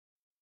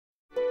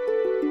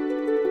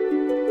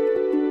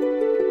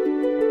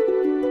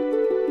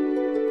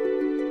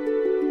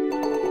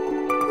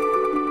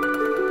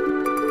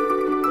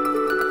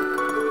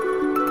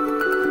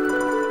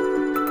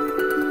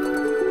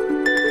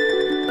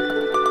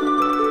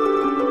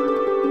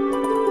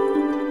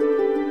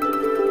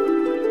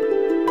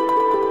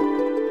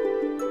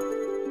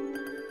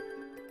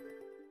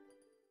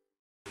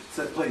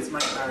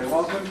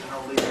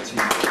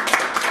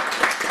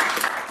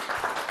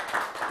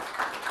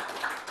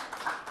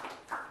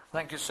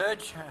Thank you,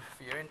 Serge,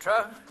 for your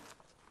intro.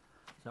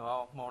 So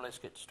I'll more or less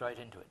get straight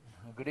into it.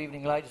 Good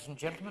evening, ladies and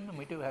gentlemen, and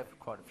we do have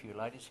quite a few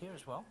ladies here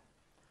as well.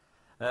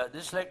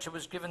 This lecture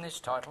was given this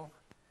title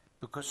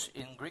because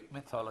in Greek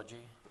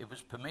mythology it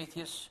was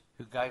Prometheus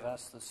who gave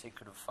us the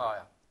secret of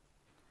fire.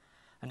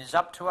 And it's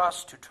up to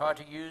us to try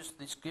to use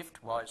this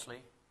gift wisely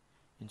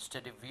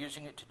instead of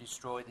using it to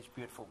destroy this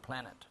beautiful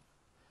planet.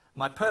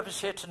 My purpose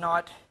here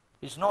tonight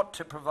is not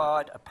to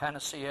provide a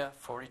panacea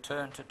for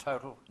return to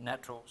total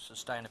natural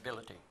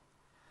sustainability,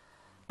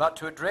 but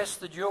to address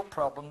the dual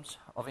problems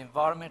of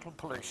environmental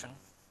pollution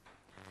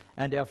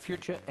and our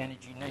future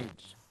energy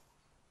needs.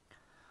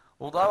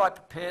 Although I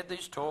prepared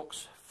these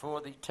talks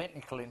for the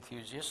technical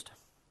enthusiast,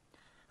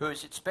 who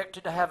is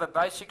expected to have a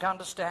basic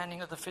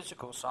understanding of the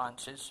physical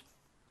sciences,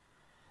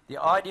 the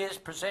ideas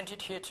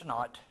presented here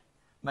tonight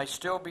may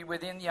still be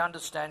within the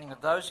understanding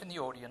of those in the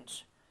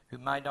audience who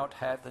may not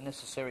have the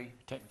necessary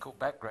technical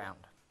background.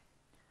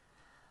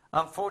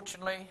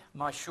 Unfortunately,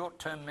 my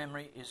short-term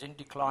memory is in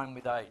decline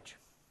with age,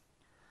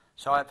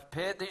 so I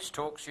prepared these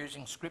talks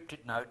using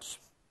scripted notes,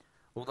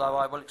 although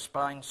I will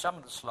explain some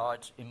of the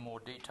slides in more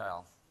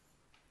detail.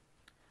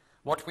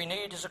 What we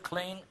need is a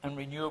clean and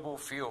renewable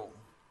fuel,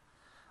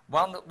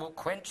 one that will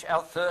quench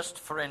our thirst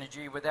for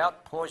energy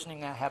without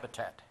poisoning our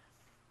habitat.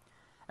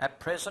 At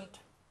present,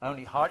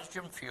 only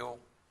hydrogen fuel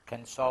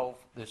can solve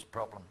this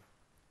problem.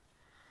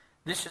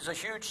 This is a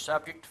huge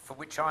subject for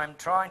which I am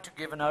trying to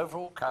give an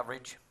overall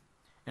coverage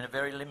in a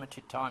very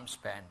limited time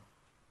span.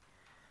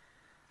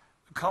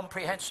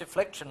 Comprehensive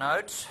lecture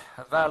notes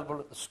available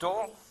at the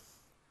stall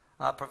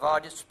are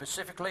provided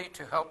specifically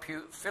to help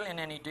you fill in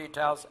any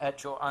details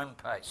at your own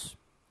pace.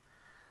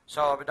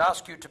 So I would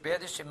ask you to bear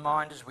this in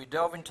mind as we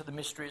delve into the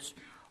mysteries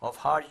of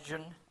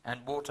hydrogen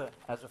and water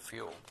as a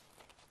fuel.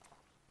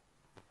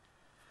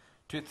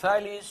 To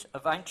Thales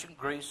of ancient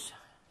Greece,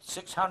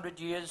 600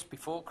 years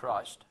before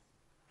Christ,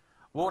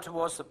 water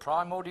was the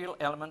primordial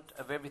element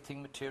of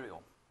everything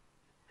material.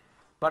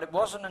 But it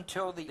wasn't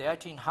until the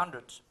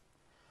 1800s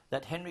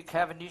that Henry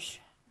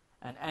Cavendish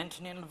and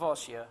Antonin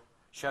Lavoisier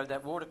showed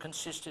that water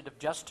consisted of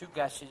just two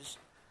gases,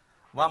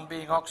 one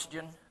being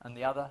oxygen and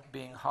the other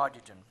being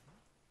hydrogen.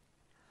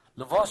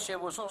 Lavoisier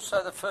was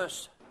also the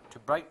first to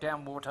break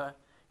down water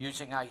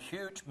using a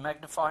huge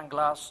magnifying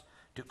glass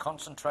to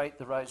concentrate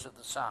the rays of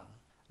the sun.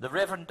 The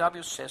Reverend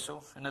W.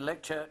 Cecil, in a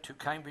lecture to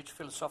Cambridge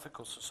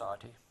Philosophical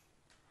Society,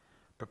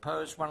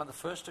 proposed one of the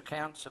first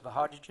accounts of a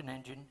hydrogen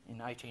engine in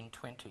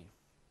 1820.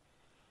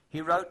 He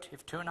wrote,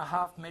 if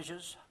 2.5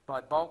 measures by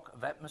bulk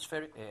of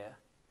atmospheric air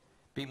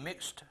be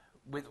mixed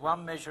with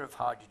 1 measure of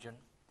hydrogen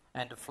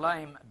and a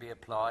flame be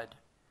applied,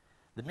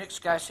 the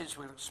mixed gases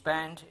will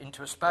expand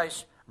into a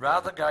space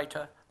rather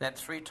greater than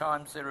 3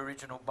 times their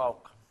original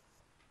bulk.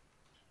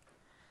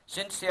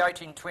 Since the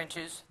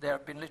 1820s, there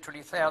have been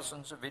literally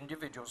thousands of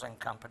individuals and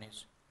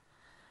companies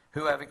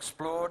who have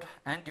explored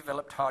and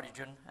developed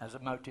hydrogen as a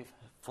motive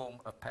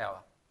form of power.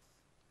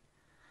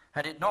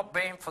 Had it not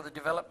been for the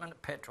development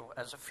of petrol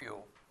as a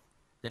fuel,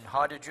 then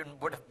hydrogen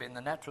would have been the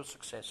natural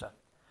successor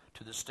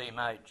to the steam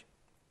age.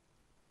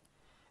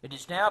 It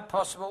is now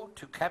possible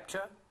to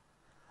capture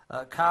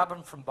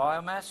carbon from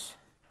biomass,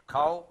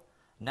 coal,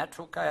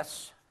 natural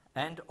gas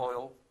and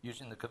oil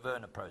using the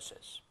Caverna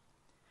process.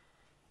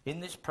 In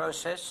this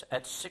process,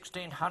 at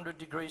 1600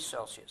 degrees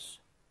Celsius,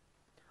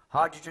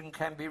 hydrogen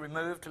can be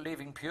removed,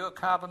 leaving pure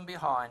carbon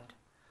behind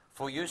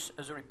for use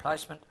as a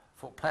replacement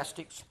for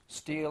plastics,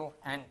 steel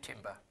and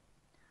timber.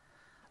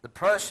 The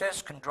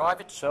process can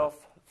drive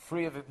itself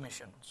free of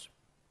emissions.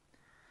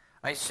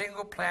 A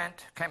single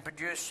plant can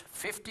produce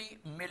 50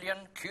 million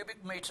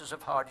cubic metres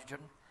of hydrogen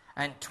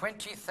and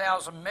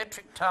 20,000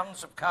 metric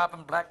tonnes of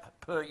carbon black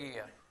per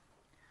year.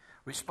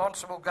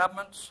 Responsible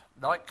governments,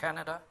 like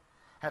Canada,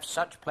 have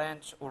such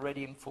plants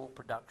already in full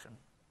production.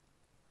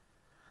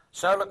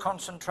 Solar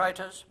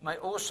concentrators may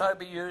also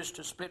be used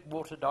to split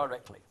water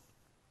directly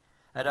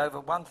at over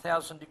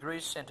 1000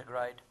 degrees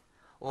centigrade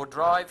or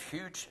drive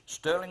huge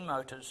Stirling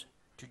motors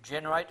to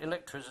generate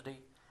electricity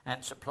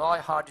and supply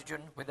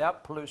hydrogen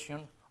without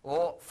pollution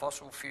or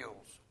fossil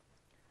fuels.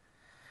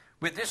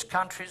 With this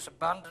country's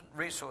abundant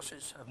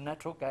resources of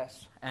natural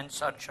gas and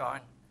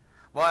sunshine,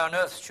 why on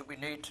earth should we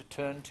need to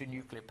turn to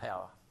nuclear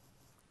power?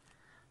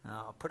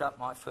 Now, I'll put up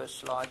my first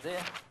slide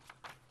there.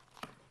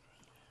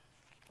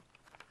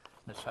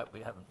 Let's hope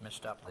we haven't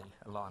messed up the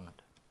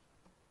alignment.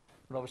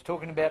 What I was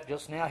talking about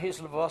just now,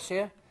 here's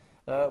Lavoisier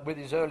with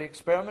his early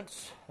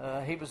experiments.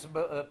 He was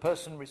a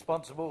person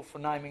responsible for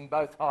naming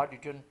both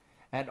hydrogen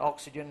and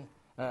oxygen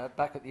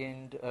back at the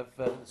end of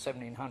the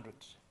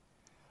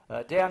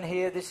 1700s. Down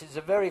here, this is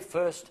the very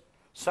first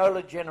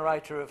solar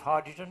generator of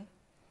hydrogen.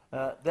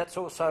 That's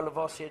also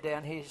Lavoisier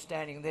down here,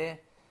 standing there.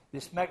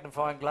 This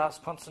magnifying glass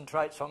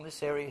concentrates on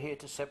this area here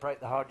to separate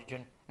the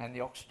hydrogen and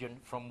the oxygen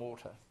from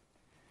water.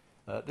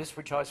 This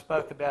which I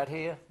spoke about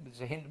here is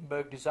the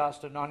Hindenburg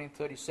disaster in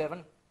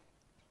 1937.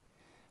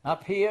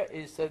 Up here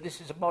is,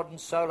 this is a modern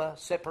solar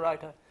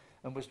separator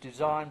and was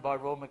designed by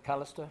Roy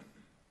McAllister,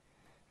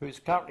 who is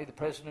currently the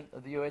president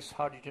of the US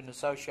Hydrogen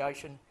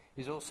Association.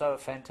 He's also a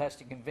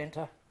fantastic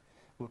inventor.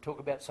 We'll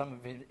talk about some of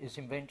his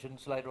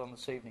inventions later on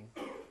this evening.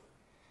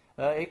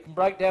 It can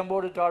break down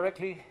water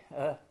directly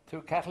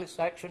through catalyst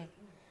action,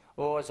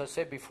 or, as I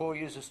said before,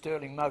 use a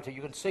Stirling motor.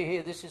 You can see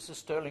here, this is a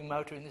Stirling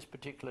motor in this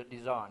particular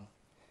design.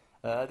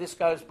 This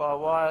goes by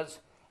wires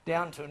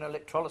down to an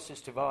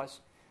electrolysis device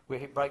where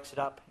he breaks it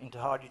up into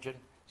hydrogen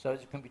so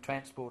that it can be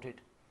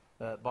transported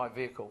by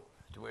vehicle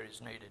to where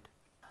it's needed.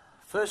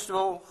 First of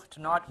all,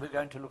 tonight we're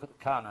going to look at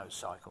the Carnot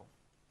cycle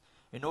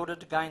in order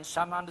to gain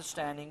some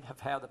understanding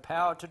of how the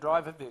power to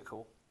drive a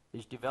vehicle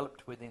is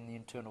developed within the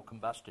internal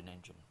combustion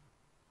engine.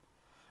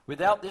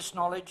 Without this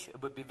knowledge,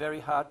 it would be very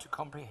hard to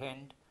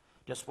comprehend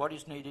just what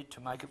is needed to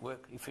make it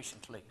work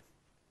efficiently.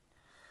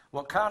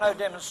 What Carnot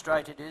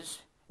demonstrated is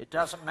it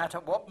doesn't matter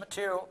what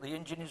material the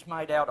engine is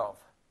made out of,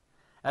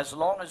 as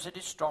long as it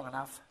is strong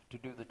enough to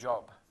do the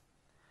job.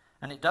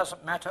 And it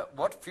doesn't matter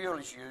what fuel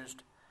is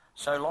used,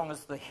 so long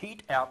as the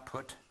heat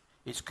output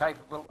is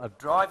capable of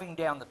driving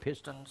down the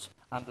pistons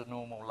under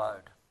normal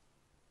load.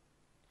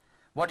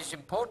 What is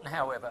important,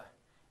 however,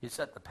 is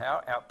that the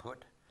power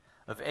output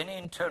of any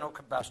internal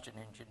combustion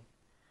engine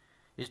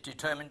is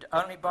determined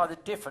only by the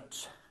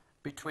difference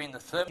between the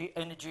thermal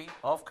energy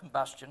of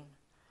combustion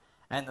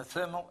and the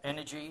thermal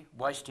energy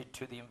wasted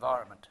to the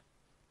environment.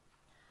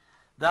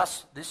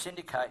 Thus, this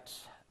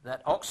indicates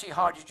that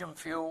oxyhydrogen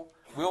fuel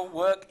will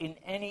work in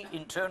any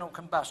internal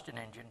combustion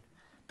engine,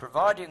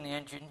 providing the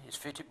engine is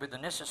fitted with the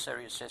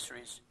necessary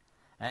accessories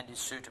and is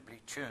suitably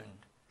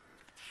tuned.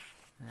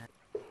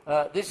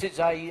 This is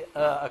a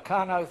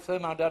Carnot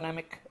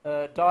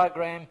thermodynamic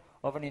diagram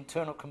of an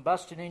internal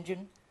combustion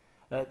engine.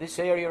 This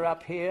area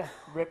up here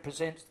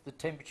represents the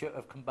temperature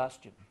of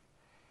combustion.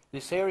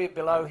 This area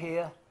below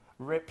here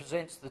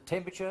represents the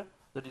temperature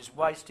that is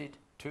wasted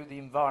to the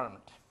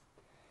environment.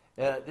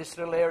 This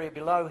little area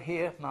below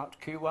here,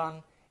 marked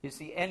Q1, is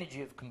the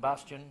energy of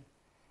combustion,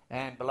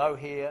 and below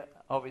here,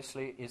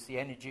 obviously, is the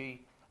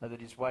energy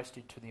that is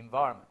wasted to the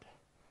environment.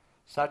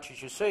 Such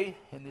as you see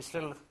in this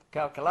little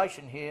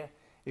calculation here,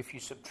 if you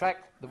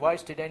subtract the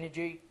wasted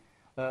energy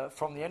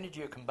from the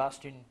energy of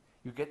combustion,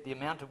 you get the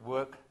amount of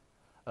work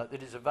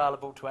that is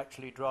available to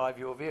actually drive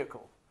your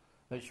vehicle.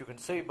 As you can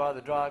see by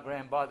the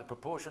diagram, by the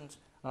proportions,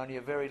 only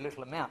a very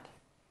little amount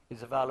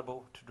is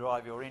available to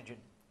drive your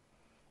engine.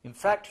 In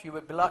fact, you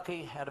would be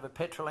lucky out of a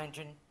petrol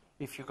engine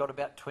if you got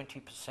about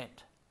 20%.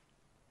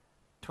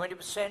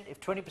 20%, if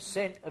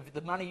 20% of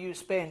the money you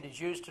spend is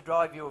used to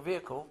drive your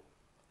vehicle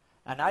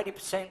and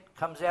 80%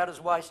 comes out as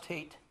waste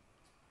heat,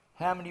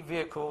 how many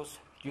vehicles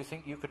do you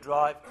think you could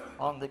drive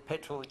on the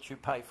petrol that you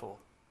pay for?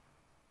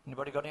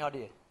 Anybody got any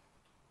idea?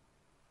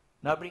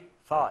 Nobody?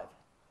 5.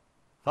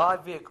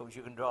 5 vehicles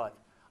you can drive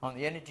on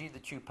the energy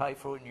that you pay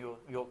for in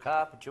your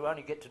car, but you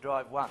only get to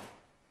drive 1.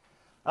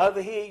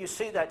 Over here you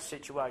see that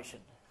situation.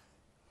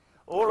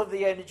 All of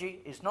the energy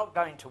is not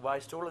going to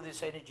waste. All of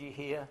this energy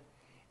here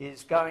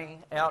is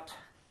going out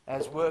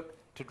as work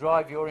to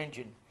drive your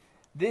engine.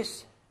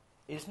 This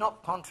is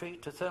not contrary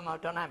to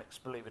thermodynamics,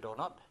 believe it or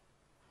not.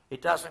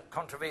 It doesn't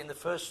contravene the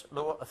first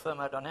law of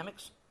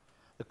thermodynamics,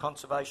 the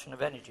conservation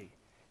of energy.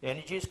 The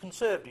energy is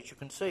conserved, as you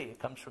can see. It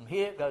comes from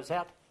here, goes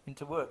out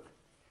into work.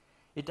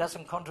 It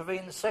doesn't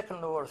contravene the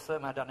second law of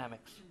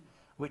thermodynamics,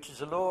 which is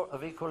the law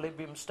of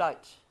equilibrium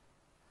states.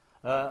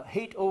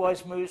 Heat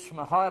always moves from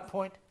a higher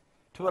point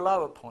to a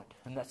lower point,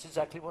 and that's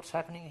exactly what's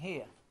happening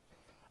here.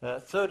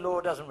 Third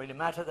law doesn't really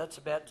matter. That's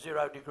about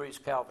 0 degrees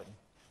Kelvin.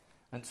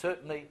 And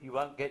certainly you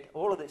won't get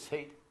all of this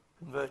heat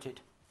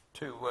converted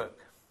to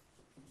work.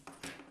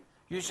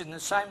 Using the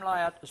same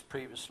layout as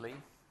previously,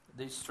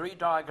 these 3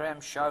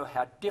 diagrams show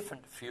how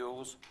different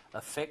fuels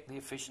affect the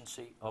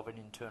efficiency of an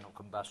internal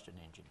combustion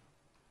engine.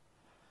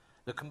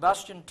 The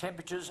combustion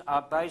temperatures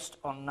are based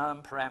on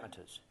known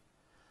parameters,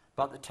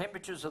 but the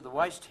temperatures of the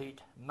waste heat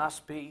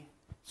must be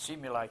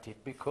simulated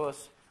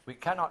because we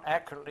cannot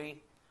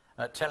accurately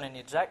tell an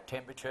exact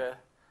temperature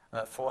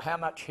for how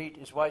much heat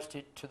is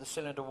wasted to the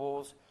cylinder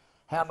walls,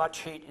 how much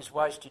heat is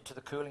wasted to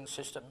the cooling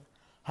system,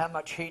 how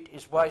much heat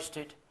is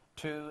wasted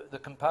to the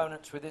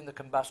components within the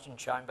combustion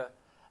chamber,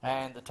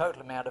 and the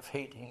total amount of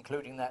heat,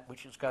 including that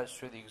which goes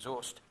through the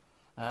exhaust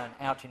and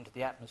out into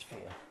the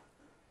atmosphere.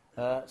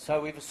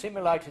 So we've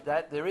simulated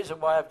that. There is a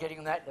way of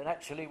getting that, and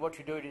actually what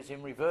you do it is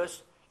in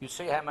reverse. You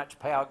see how much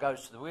power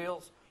goes to the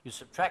wheels, you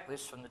subtract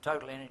this from the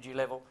total energy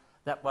level,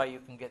 that way you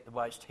can get the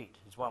waste heat,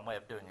 is one way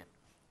of doing it.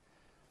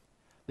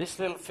 This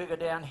little figure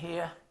down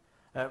here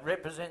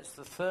represents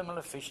the thermal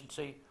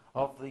efficiency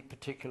of the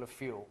particular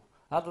fuel.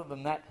 Other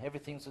than that,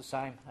 everything's the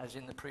same as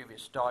in the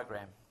previous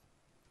diagram.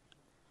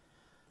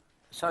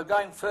 So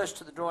going first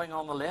to the drawing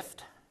on the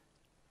left,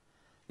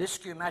 this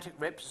schematic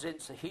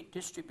represents the heat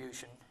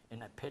distribution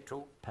in a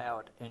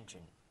petrol-powered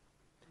engine.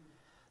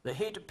 The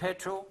heat of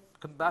petrol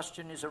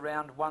combustion is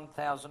around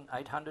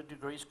 1,800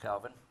 degrees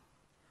Kelvin,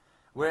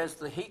 whereas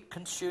the heat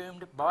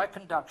consumed by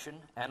conduction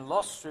and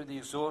lost through the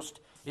exhaust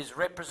is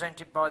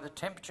represented by the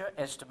temperature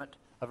estimate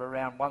of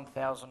around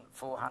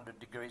 1,400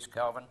 degrees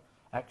Kelvin.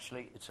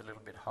 Actually, it's a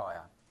little bit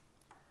higher.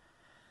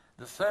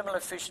 The thermal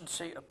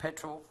efficiency of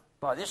petrol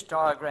by this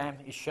diagram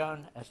is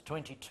shown as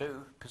 22%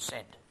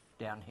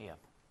 down here.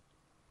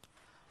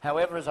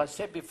 However, as I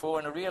said before,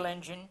 in a real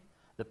engine,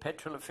 the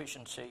petrol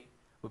efficiency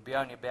would be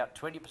only about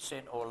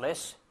 20% or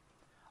less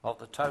of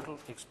the total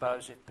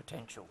explosive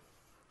potential.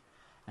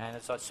 And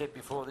as I said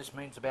before, this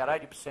means about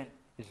 80%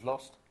 is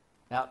lost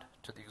out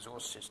to the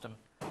exhaust system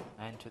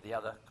and to the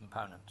other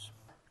components.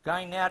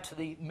 Going now to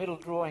the middle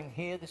drawing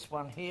here, this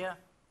one here.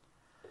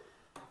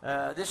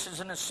 This is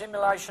a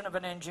simulation of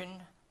an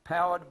engine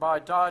powered by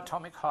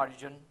diatomic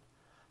hydrogen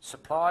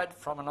supplied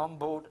from an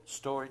onboard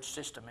storage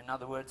system. In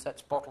other words,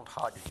 that's bottled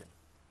hydrogen.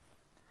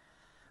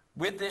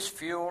 With this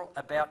fuel,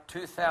 about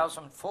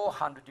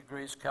 2,400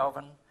 degrees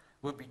Kelvin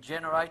will be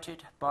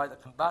generated by the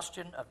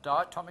combustion of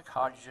diatomic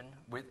hydrogen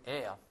with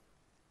air,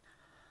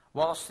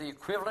 whilst the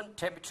equivalent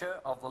temperature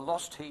of the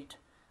lost heat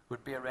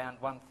would be around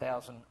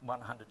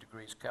 1,100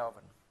 degrees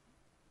Kelvin.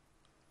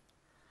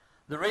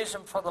 The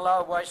reason for the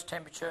lower waste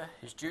temperature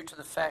is due to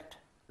the fact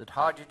that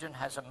hydrogen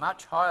has a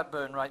much higher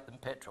burn rate than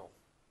petrol.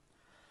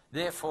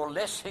 Therefore,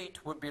 less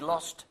heat would be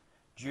lost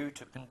due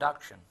to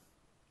conduction.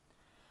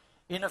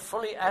 In a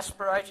fully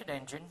aspirated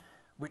engine,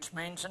 which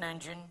means an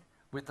engine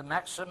with the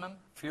maximum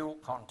fuel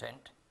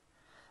content,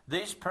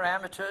 these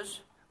parameters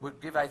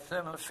would give a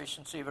thermal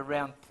efficiency of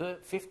around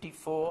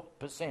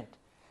 54%.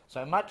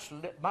 So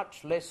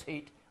much less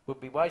heat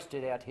would be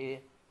wasted out here.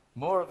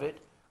 More of it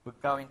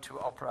would go into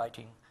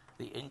operating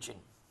the engine.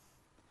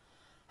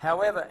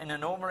 However, in a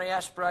normally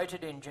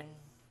aspirated engine,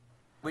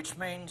 which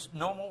means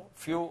normal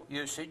fuel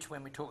usage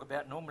when we talk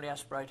about normally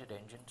aspirated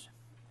engines,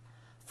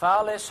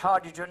 far less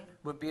hydrogen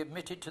would be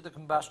emitted to the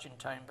combustion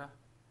chamber,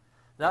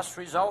 thus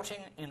resulting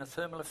in a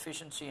thermal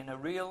efficiency in a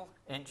real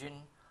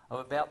engine of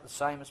about the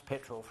same as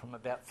petrol, from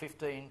about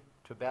 15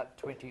 to about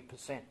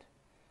 20%.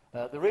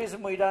 The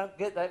reason we don't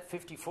get that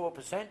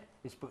 54%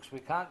 is because we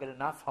can't get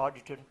enough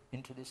hydrogen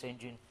into this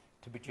engine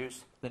to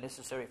produce the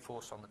necessary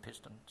force on the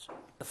pistons.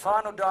 The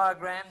final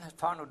diagram, the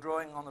final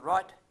drawing on the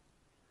right,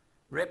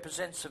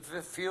 represents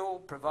the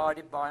fuel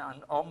provided by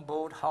an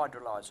onboard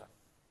hydrolyzer.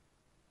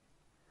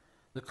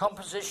 The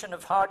composition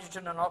of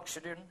hydrogen and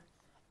oxygen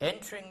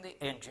entering the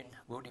engine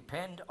will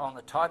depend on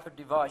the type of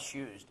device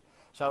used.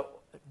 So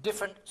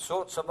different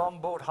sorts of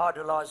onboard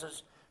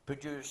hydrolyzers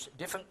produce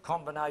different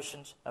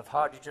combinations of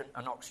hydrogen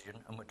and oxygen,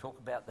 and we'll talk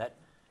about that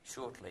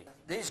shortly.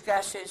 These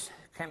gases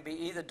can be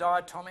either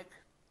diatomic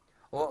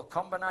or a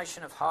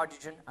combination of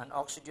hydrogen and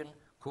oxygen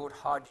called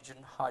hydrogen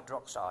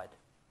hydroxide,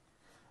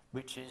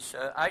 which is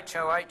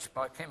HOH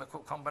by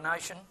chemical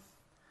combination,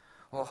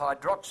 or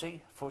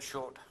hydroxy for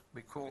short.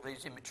 We call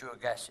these immature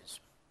gases.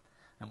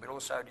 And we'll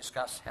also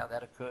discuss how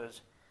that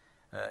occurs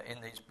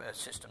in these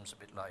systems a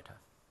bit later.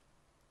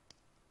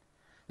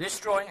 This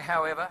drawing,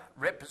 however,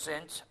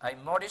 represents a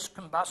modest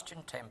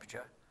combustion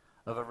temperature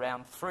of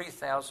around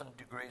 3,000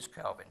 degrees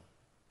Kelvin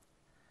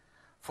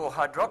for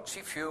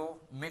hydroxy fuel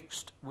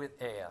mixed with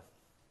air.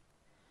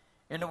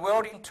 In a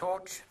welding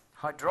torch,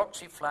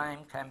 hydroxy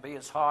flame can be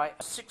as high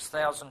as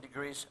 6,000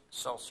 degrees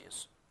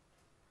Celsius.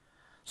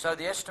 So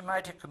the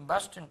estimated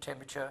combustion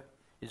temperature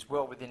is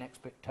well within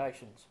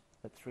expectations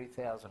at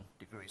 3,000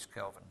 degrees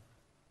Kelvin.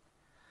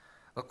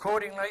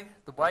 Accordingly,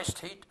 the waste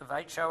heat of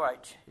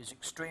HOH is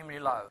extremely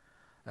low.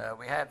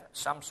 We have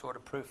some sort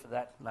of proof of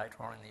that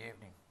later on in the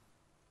evening.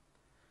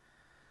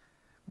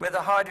 Whether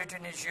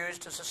hydrogen is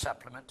used as a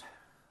supplement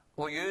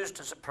or used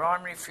as a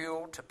primary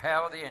fuel to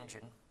power the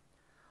engine,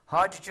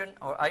 hydrogen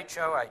or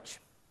HOH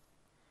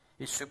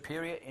is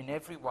superior in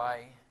every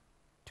way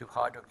to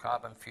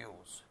hydrocarbon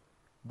fuels,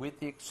 with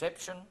the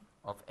exception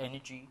of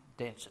energy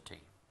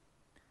density.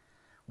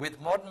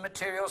 With modern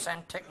materials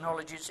and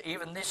technologies,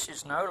 even this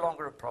is no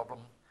longer a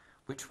problem,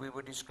 which we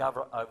will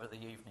discover over the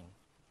evening.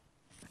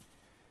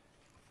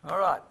 All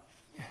right,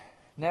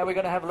 now we're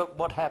going to have a look at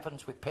what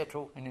happens with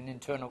petrol in an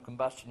internal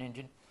combustion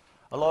engine.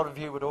 A lot of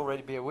you would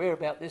already be aware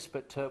about this,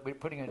 but we're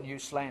putting a new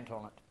slant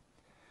on it.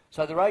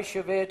 So the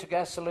ratio of air to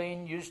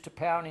gasoline used to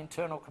power an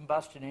internal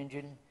combustion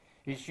engine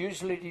is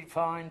usually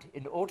defined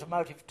in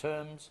automotive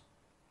terms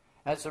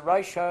as the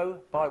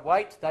ratio by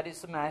weight, that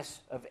is the mass,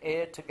 of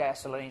air to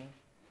gasoline,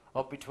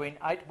 of between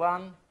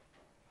 8:1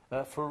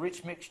 for a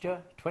rich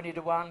mixture,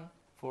 20:1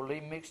 for a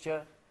lean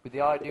mixture, with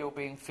the ideal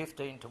being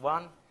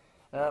 15:1.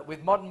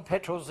 With modern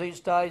petrols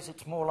these days,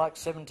 it's more like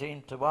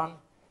 17:1,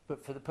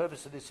 but for the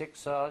purpose of this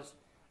exercise,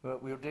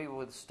 we'll deal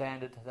with the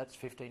standard, that's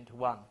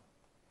 15:1.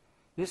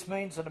 This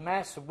means that a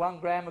mass of 1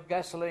 gram of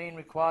gasoline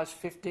requires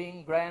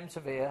 15 grams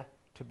of air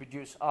to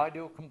produce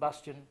ideal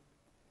combustion,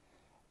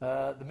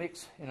 the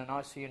mix in an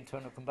IC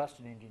internal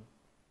combustion engine.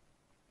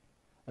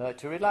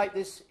 To relate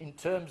this in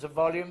terms of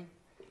volume,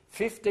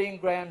 15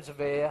 grams of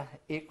air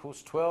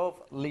equals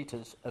 12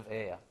 litres of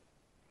air,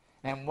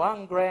 and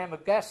 1 gram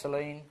of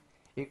gasoline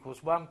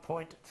equals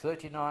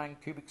 1.39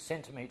 cubic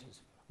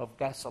centimetres of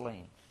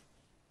gasoline.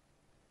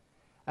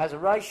 As a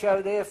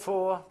ratio,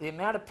 therefore, the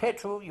amount of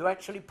petrol you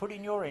actually put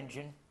in your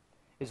engine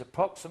is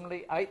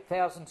approximately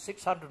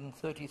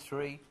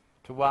 8,633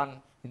 to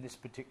 1 in this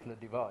particular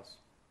device.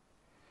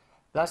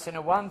 Thus, in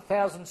a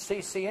 1,000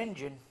 cc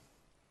engine,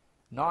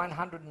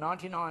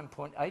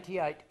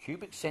 999.88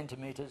 cubic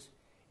centimetres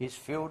is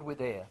filled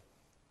with air,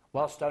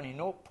 whilst only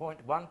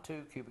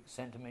 0.12 cubic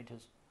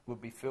centimetres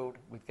would be filled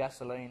with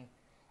gasoline,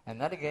 and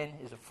that again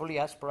is a fully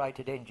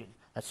aspirated engine.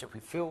 That's if we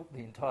fill the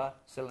entire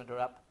cylinder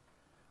up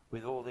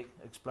with all the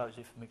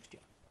explosive mixture.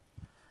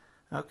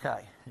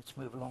 Okay, let's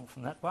move along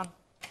from that one.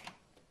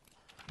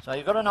 So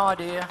you've got an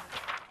idea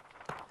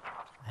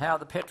how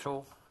the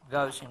petrol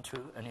goes into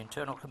an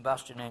internal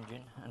combustion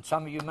engine, and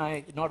some of you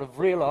may not have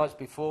realised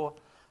before,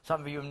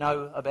 some of you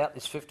know about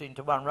this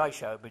 15:1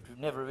 ratio, but you've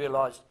never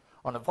realised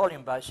on a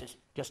volume basis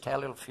just how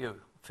little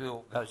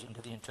fuel goes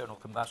into the internal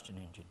combustion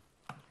engine.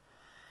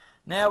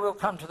 Now we'll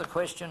come to the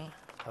question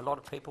a lot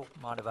of people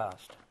might have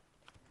asked.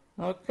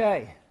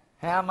 Okay,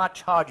 how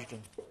much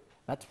hydrogen?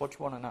 That's what you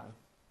want to know.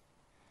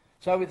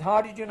 So with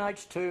hydrogen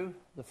H2,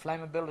 the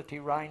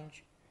flammability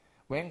range,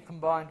 when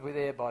combined with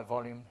air by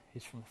volume,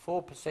 is from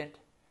 4%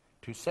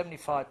 to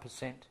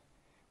 75%,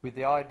 with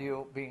the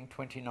ideal being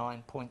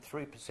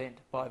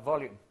 29.3% by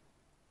volume.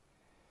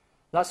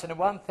 Thus, in a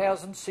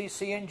 1000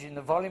 cc engine,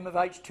 the volume of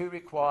H2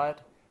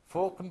 required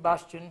for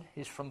combustion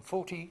is from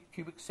 40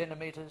 cubic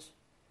centimetres,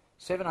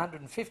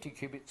 750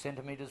 cubic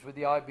centimetres, with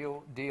the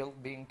ideal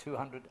being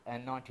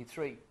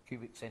 293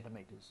 cubic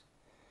centimetres.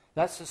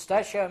 That's the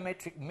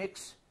stoichiometric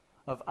mix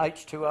of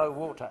H2O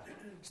water.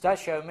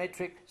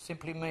 Stoichiometric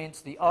simply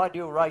means the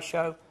ideal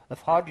ratio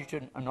of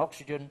hydrogen and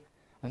oxygen,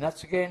 and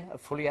that's again a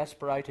fully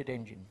aspirated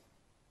engine.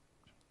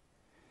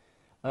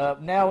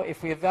 Now,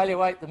 if we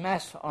evaluate the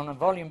mass on a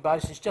volume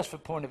basis, just for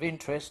point of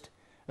interest,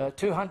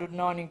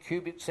 290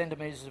 cubic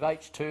centimetres of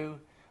H2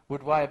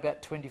 would weigh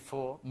about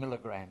 24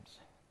 milligrams.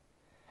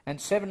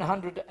 And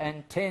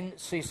 710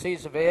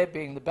 cc's of air,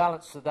 being the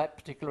balance of that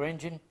particular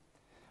engine,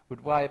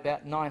 would weigh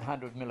about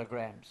 900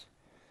 milligrams.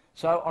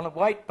 So on a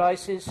weight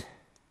basis,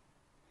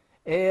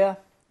 air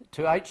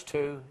to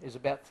H2 is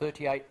about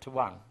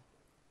 38:1.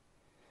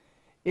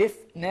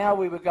 If now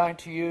we were going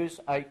to use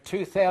a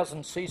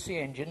 2000 cc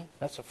engine,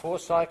 that's a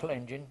 4-cycle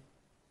engine,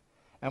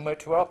 and we're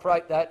to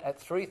operate that at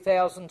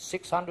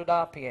 3,600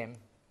 RPM,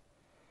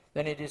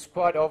 then it is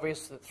quite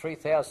obvious that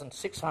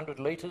 3,600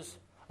 litres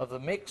of the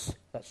mix,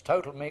 that's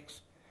total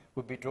mix,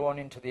 would be drawn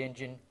into the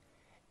engine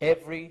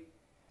every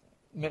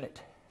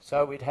minute.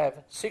 So we'd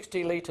have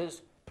 60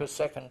 litres per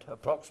second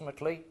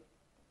approximately,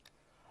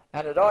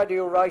 and at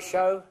ideal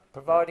ratio,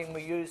 providing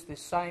we use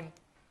this same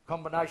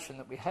combination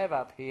that we have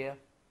up here,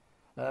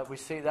 we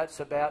see that's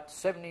about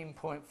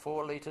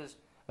 17.4 litres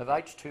of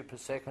H2 per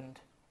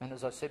second, and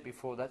as I said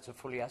before, that's a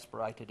fully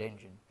aspirated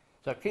engine.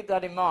 So keep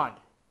that in mind.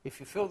 If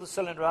you fill the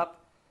cylinder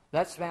up,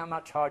 that's how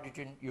much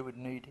hydrogen you would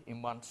need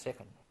in 1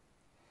 second.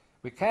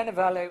 We can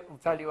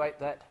evaluate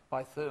that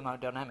by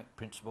thermodynamic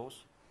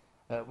principles,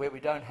 where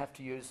we don't have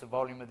to use the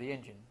volume of the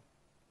engine.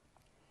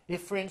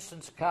 If, for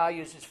instance, a car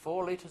uses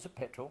 4 litres of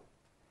petrol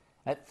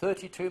at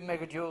 32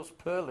 megajoules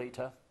per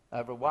litre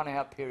over a 1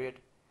 hour period,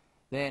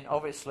 then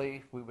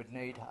obviously we would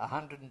need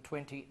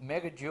 120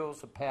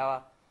 megajoules of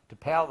power to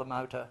power the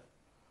motor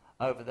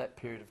over that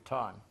period of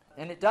time.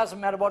 And it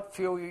doesn't matter what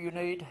fuel you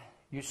need,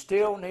 you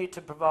still need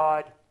to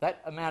provide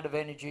that amount of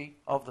energy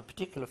of the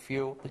particular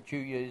fuel that you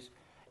use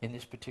in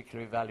this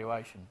particular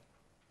evaluation.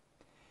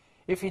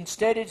 If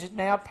instead it is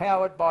now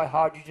powered by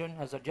hydrogen,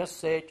 as I just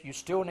said, you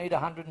still need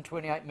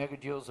 128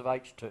 megajoules of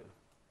H2.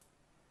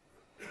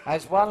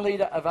 As 1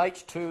 litre of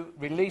H2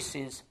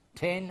 releases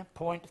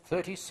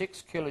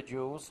 10.36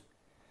 kilojoules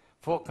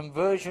for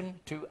conversion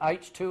to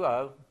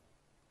H2O,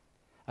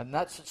 and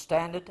that's at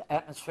standard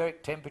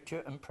atmospheric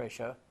temperature and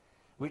pressure,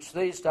 which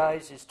these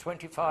days is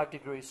 25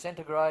 degrees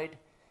centigrade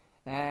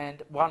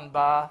and 1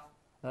 bar,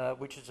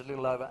 which is a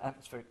little over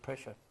atmospheric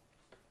pressure.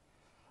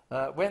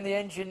 When the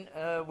engine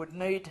would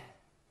need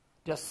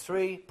just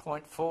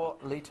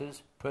 3.4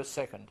 litres per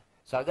second.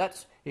 So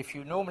that's, if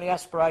you normally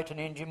aspirate an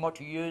engine, what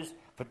you use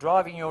for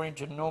driving your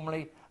engine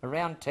normally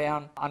around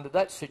town, under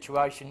that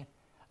situation,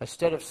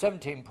 instead of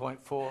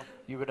 17.4,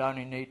 you would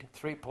only need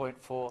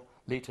 3.4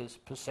 litres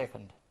per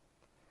second.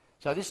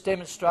 So this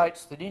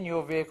demonstrates that in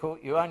your vehicle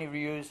you only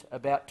reuse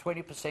about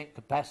 20%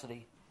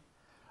 capacity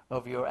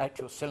of your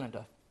actual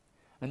cylinder.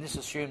 And this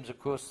assumes, of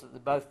course,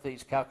 that both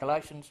these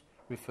calculations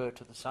refer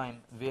to the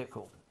same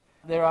vehicle.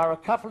 There are a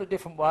couple of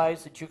different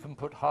ways that you can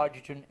put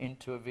hydrogen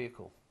into a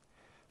vehicle.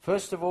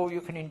 First of all, you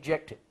can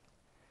inject it.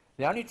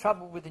 The only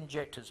trouble with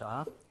injectors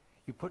are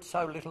you put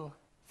so little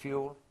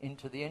fuel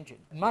into the engine.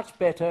 Much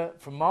better,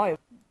 from my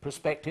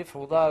perspective,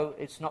 although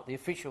it's not the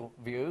official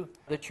view,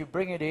 that you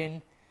bring it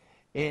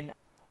in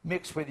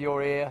mixed with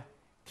your air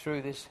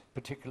through this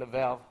particular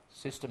valve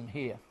system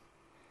here.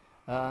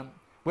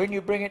 When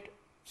you bring it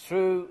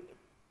through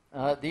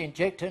the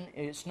injectant,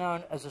 it's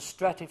known as a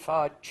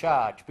stratified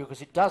charge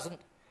because it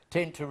doesn't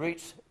tend to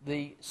reach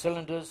the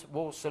cylinders,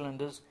 wall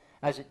cylinders,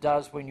 as it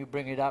does when you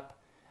bring it up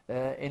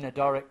in a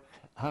direct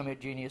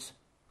homogeneous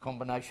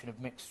combination of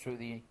mix through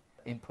the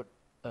input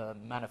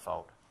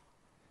manifold.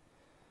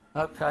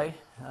 Okay,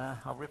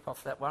 I'll rip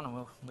off that one and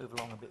we'll move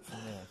along a bit from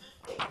there.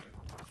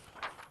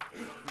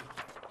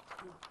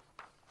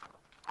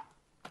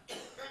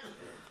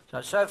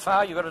 So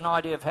far you've got an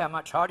idea of how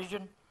much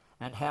hydrogen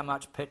and how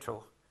much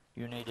petrol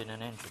you need in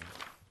an engine.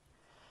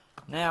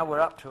 Now we're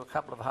up to a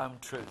couple of home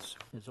truths.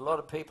 There's a lot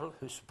of people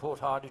who support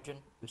hydrogen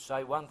who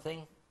say one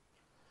thing,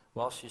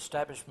 whilst the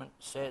establishment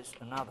says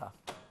another.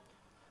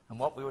 And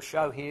what we will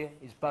show here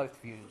is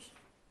both views.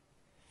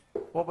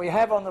 What we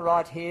have on the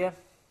right here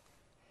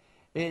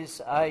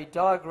is a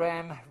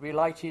diagram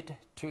related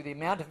to the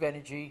amount of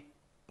energy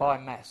by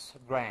mass,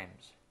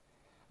 grams.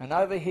 And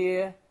over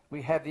here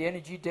we have the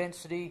energy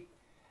density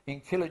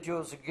in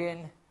kilojoules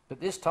again, but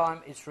this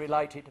time it's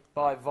related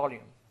by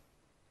volume.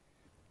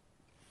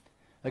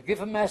 A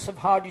given mass of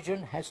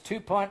hydrogen has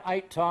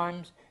 2.8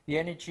 times the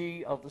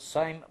energy of the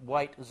same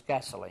weight as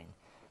gasoline.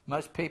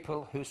 Most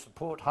people who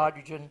support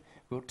hydrogen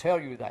will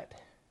tell you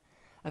that.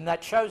 And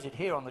that shows it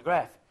here on the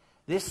graph.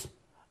 This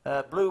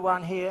blue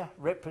one here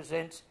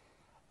represents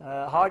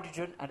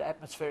hydrogen at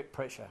atmospheric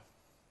pressure.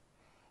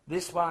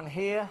 This one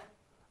here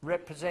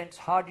represents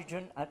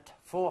hydrogen at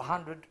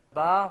 400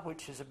 bar,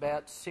 which is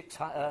about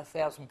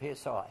 6,000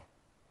 psi.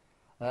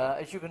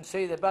 As you can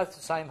see, they're both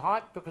the same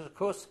height because, of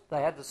course,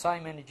 they have the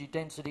same energy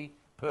density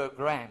per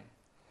gram.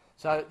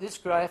 So this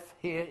graph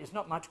here is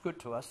not much good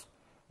to us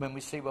when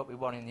we see what we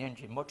want in the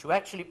engine. What you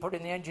actually put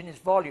in the engine is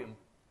volume,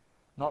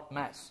 not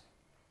mass.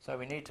 So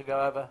we need to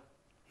go over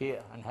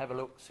here and have a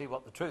look, see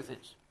what the truth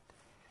is.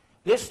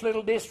 This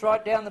little disc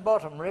right down the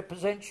bottom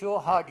represents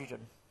your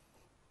hydrogen.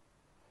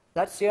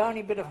 That's the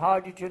only bit of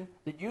hydrogen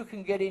that you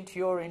can get into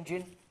your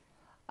engine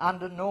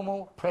under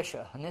normal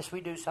pressure, unless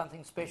we do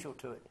something special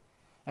to it.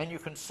 And you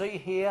can see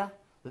here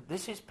that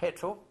this is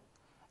petrol,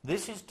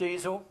 this is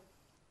diesel,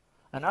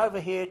 and over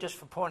here, just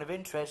for point of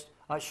interest,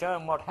 I show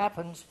them what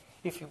happens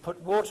if you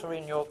put water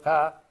in your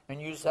car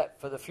and use that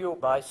for the fuel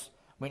base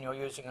when you're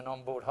using an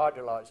onboard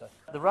hydrolyzer.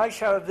 The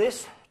ratio of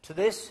this to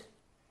this,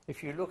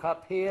 if you look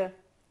up here,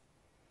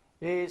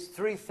 is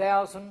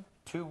 3,000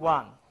 to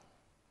 1.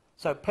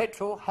 So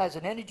petrol has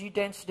an energy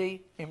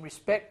density in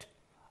respect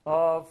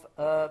of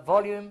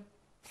volume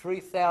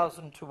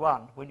 3,000 to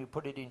 1 when you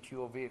put it into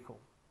your vehicle.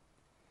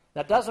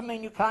 That doesn't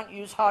mean you can't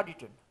use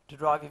hydrogen to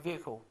drive your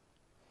vehicle.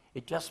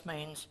 It just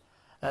means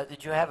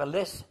that you have a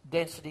less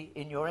density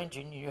in your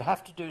engine. You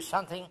have to do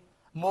something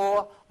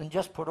more than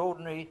just put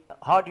ordinary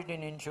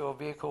hydrogen into your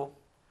vehicle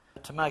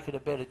to make it a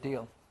better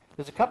deal.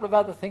 There's a couple of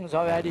other things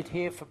I've added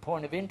here for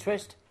point of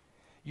interest.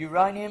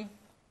 Uranium,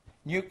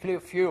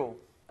 nuclear fuel.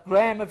 A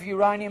gram of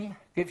uranium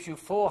gives you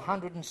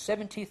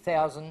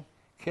 470,000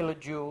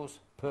 kilojoules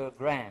per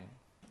gram.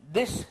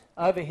 This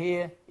over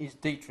here is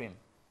deuterium.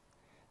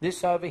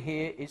 This over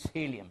here is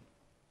helium.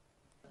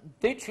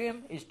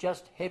 Deuterium is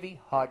just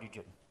heavy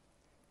hydrogen.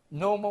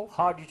 Normal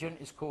hydrogen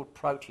is called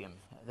protium.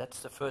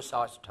 That's the first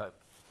isotope.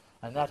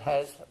 And that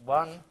has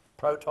 1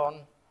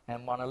 proton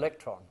and 1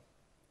 electron.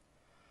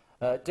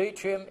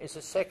 Deuterium is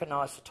the second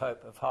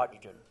isotope of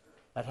hydrogen.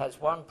 That has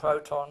 1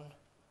 proton,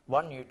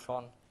 1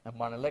 neutron and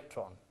 1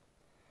 electron.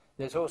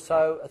 There's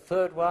also a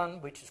third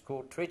one which is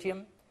called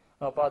tritium.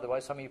 Oh, by the way,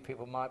 some of you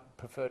people might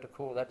prefer to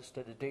call that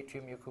instead of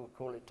deuterium, you could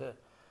call it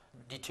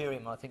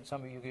deuterium, I think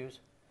some of you use.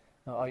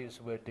 No, I use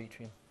the word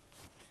deuterium.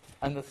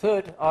 And the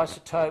third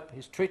isotope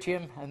is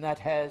tritium, and that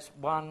has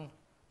 1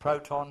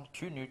 proton,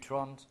 2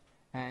 neutrons,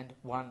 and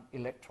 1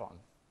 electron.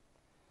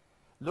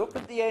 Look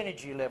at the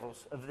energy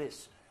levels of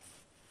this.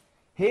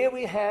 Here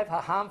we have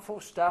a harmful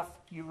stuff,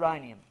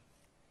 uranium,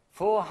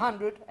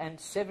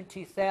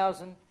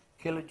 470,000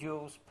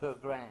 kilojoules per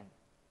gram.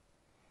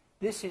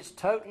 This is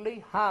totally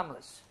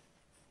harmless.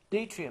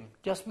 Deuterium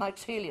just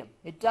makes helium.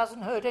 It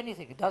doesn't hurt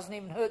anything. It doesn't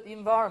even hurt the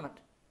environment.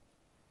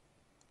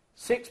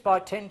 6 by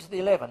 10 to the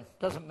 11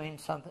 doesn't mean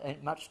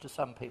much to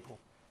some people.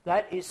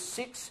 That is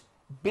 6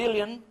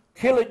 billion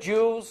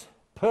kilojoules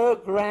per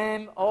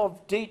gram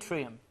of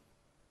deuterium.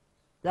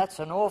 That's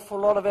an awful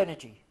lot of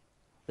energy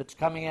that's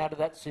coming out of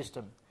that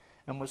system.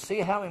 And we'll see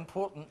how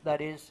important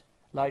that is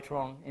later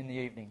on in the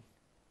evening.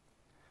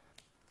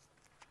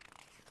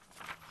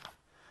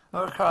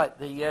 Okay,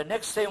 the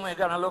next thing we're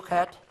going to look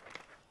at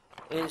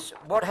is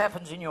what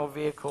happens in your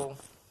vehicle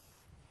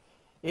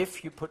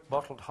if you put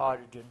bottled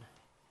hydrogen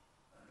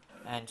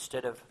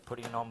instead of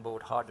putting an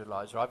onboard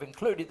hydrolyzer. I've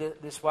included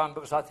this one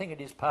because I think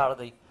it is part of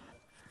the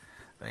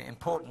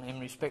important in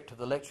respect to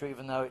the lecture,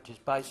 even though it is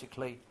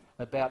basically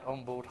about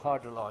onboard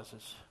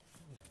hydrolyzers.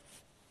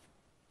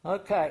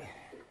 Okay.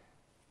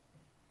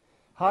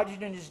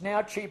 Hydrogen is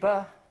now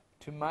cheaper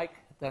to make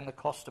than the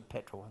cost of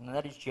petrol, and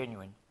that is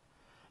genuine.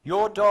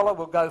 Your dollar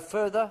will go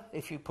further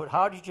if you put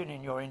hydrogen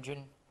in your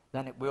engine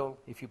than it will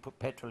if you put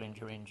petrol into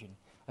your engine.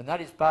 And that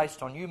is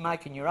based on you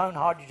making your own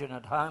hydrogen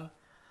at home.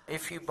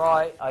 If you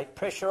buy a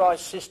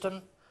pressurized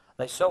system,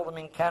 they sell them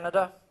in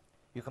Canada.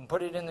 You can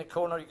put it in the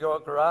corner of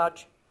your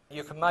garage.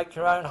 You can make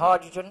your own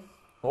hydrogen,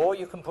 or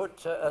you can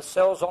put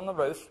cells on the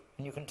roof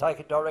and you can take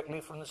it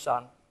directly from the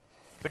sun.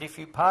 But if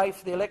you pay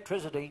for the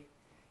electricity,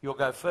 you'll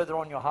go further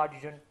on your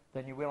hydrogen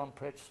than you will on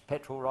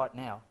petrol right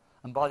now.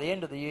 And by the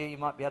end of the year, you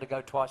might be able to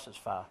go twice as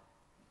far.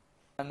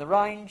 And the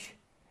range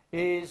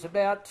is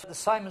about the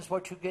same as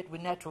what you get with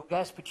natural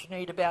gas, but you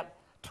need about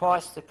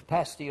twice the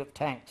capacity of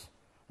tanks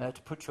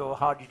to put your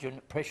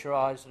hydrogen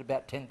pressurised at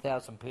about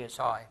 10,000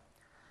 psi.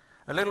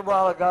 A little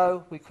while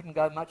ago, we couldn't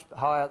go much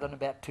higher than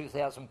about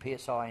 2,000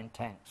 psi in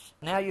tanks.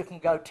 Now you can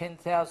go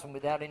 10,000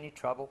 without any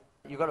trouble.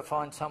 You've got to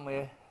find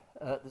somewhere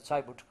that's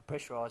able to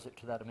pressurise it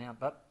to that amount.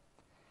 But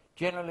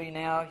generally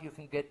now you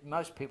can get,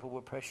 most people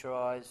will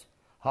pressurise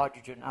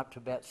hydrogen up to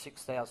about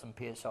 6,000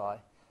 psi.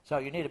 So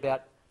you need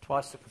about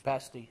twice the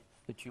capacity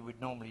that you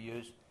would normally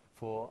use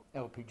for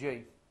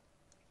LPG.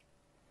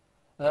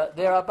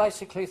 There are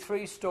basically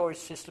three storage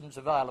systems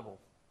available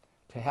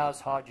to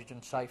house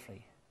hydrogen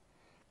safely: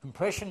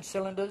 compression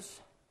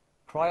cylinders,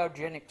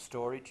 cryogenic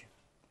storage,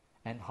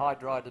 and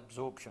hydride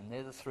absorption.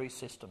 They're the three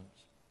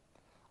systems.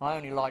 I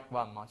only like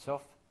one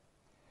myself.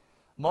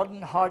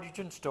 Modern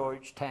hydrogen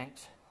storage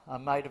tanks are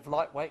made of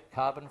lightweight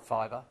carbon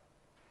fibre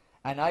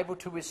and able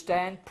to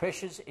withstand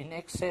pressures in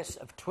excess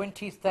of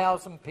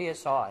 20,000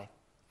 psi.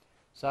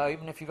 So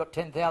even if you've got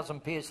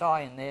 10,000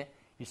 psi in there,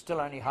 you're still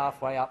only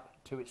halfway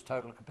up to its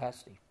total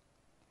capacity.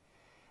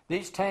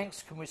 These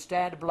tanks can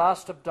withstand a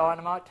blast of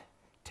dynamite,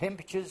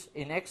 temperatures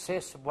in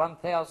excess of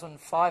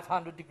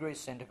 1,500 degrees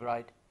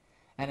centigrade,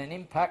 and an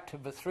impact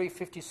of a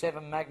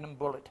 .357 Magnum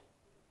bullet.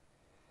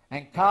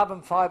 And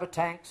carbon fibre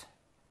tanks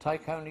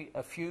take only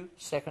a few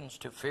seconds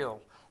to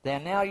fill. They're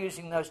now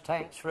using those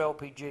tanks for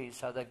LPG,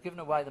 so they've given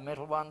away the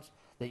metal ones.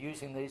 They're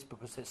using these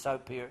because they're so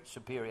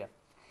superior.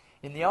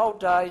 In the old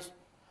days,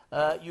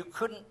 you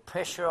couldn't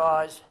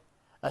pressurise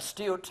a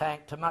steel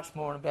tank to much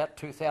more than about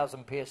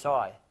 2,000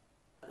 psi.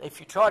 If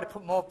you tried to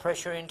put more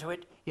pressure into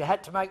it, you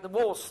had to make the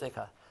walls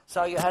thicker.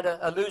 So you had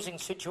a losing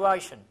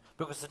situation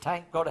because the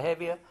tank got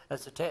heavier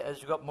as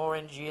you got more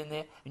energy in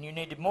there, and you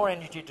needed more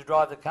energy to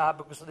drive the car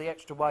because of the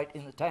extra weight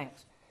in the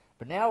tanks.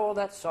 But now all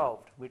that's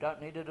solved. We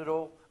don't need it at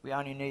all. We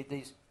only need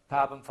these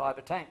carbon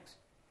fibre tanks.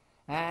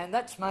 And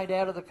that's made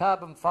out of the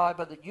carbon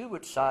fibre that you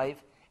would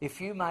save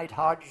if you made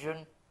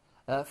hydrogen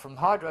from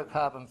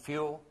hydrocarbon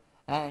fuel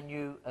and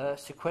you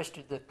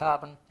sequestered the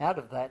carbon out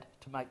of that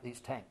to make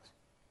these tanks.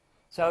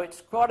 So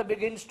it's quite a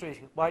big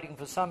industry waiting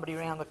for somebody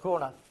around the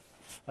corner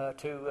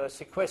to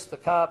sequester the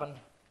carbon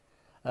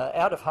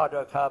out of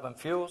hydrocarbon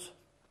fuels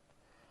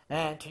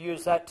and to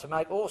use that to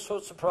make all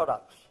sorts of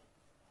products.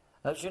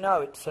 As you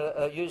know, it's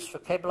used for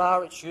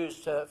Kevlar, it's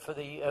used for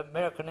the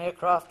American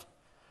aircraft.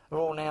 They're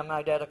all now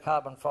made out of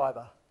carbon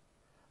fibre.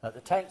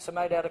 The tanks are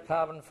made out of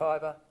carbon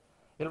fibre.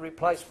 It'll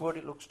replace wood.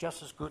 It looks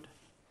just as good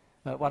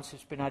once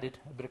it's been added,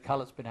 a bit of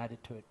colour's been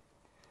added to it.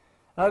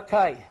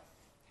 Okay,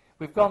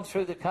 we've gone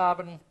through the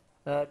carbon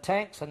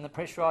tanks and the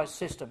pressurised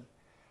system.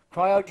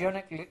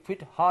 Cryogenic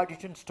liquid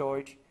hydrogen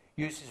storage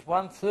uses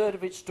 1/3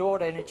 of its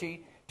stored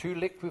energy to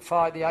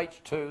liquefy the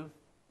H2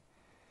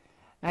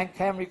 and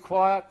can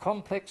require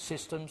complex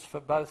systems for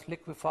both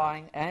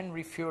liquefying and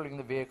refuelling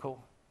the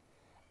vehicle.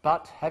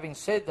 But having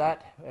said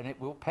that, and it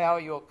will power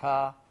your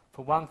car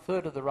for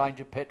 1/3 of the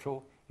range of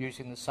petrol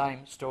using the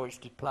same storage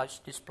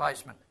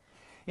displacement.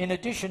 In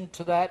addition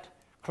to that,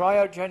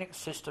 cryogenic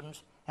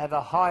systems have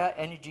a higher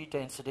energy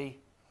density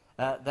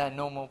than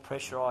normal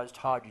pressurised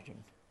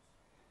hydrogen.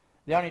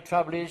 The only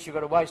trouble is you've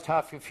got to waste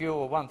half your fuel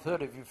or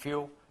 1/3 of your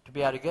fuel to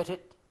be able to get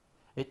it.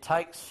 It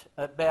takes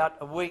about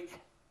a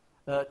week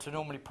to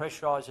normally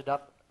pressurise it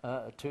up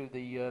to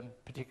the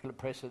particular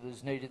pressure that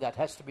is needed. That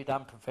has to be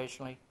done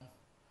professionally.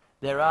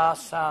 There are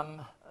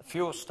some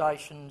fuel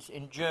stations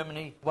in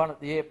Germany, one at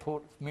the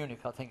airport,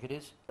 Munich I think it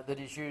is, that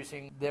is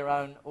using their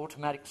own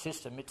automatic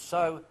system. It's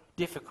so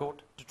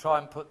difficult to try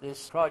and put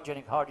this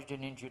cryogenic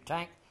hydrogen into your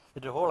tank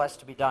that it all has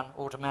to be done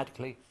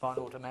automatically by an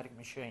automatic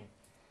machine.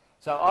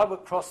 So I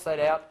would cross that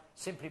out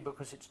simply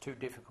because it's too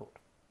difficult.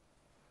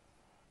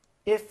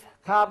 If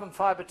carbon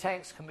fibre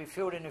tanks can be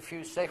filled in a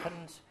few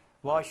seconds,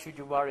 why should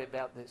you worry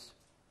about this?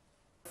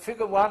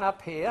 Figure 1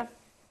 up here,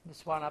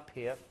 this one up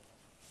here,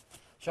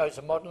 shows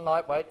a modern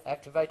lightweight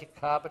activated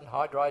carbon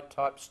hydride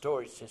type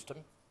storage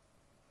system.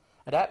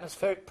 At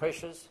atmospheric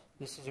pressures,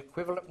 this is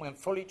equivalent when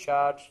fully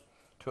charged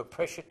to a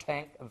pressure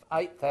tank of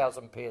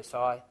 8,000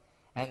 psi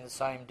and the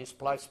same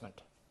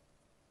displacement.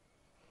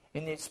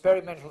 In the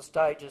experimental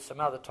stages, some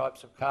other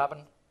types of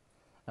carbon,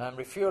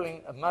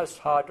 refuelling of most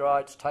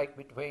hydrides take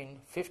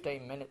between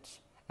 15 minutes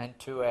and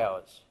 2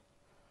 hours.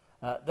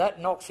 That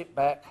knocks it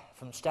back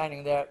from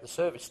standing there at the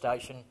service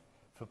station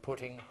for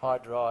putting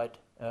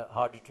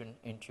hydrogen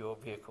into your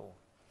vehicle.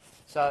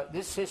 So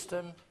this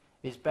system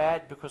is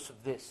bad because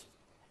of this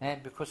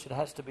and because it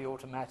has to be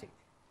automatic.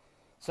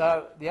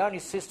 So the only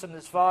system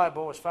that's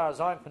viable as far as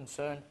I'm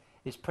concerned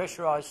is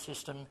pressurised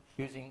system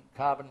using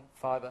carbon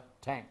fibre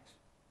tanks.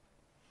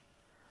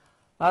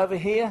 Over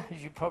here,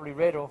 as you probably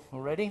read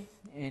already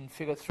in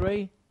figure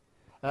 3,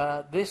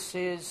 this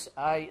is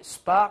a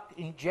spark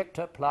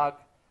injector plug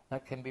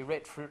that can be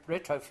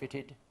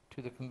retrofitted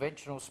to the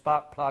conventional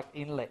spark plug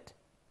inlet.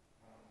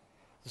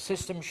 The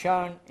system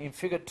shown in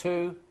figure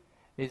 2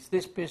 is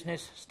this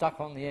business stuck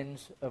on the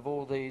ends of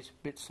all these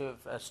bits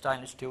of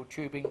stainless steel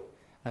tubing,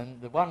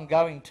 and the one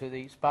going to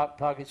the spark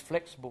plug is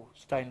flexible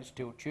stainless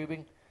steel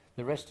tubing.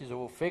 The rest is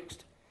all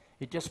fixed.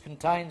 It just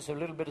contains a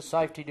little bit of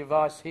safety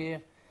device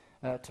here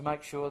to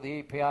make sure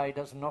the EPA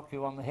doesn't knock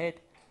you on the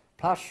head,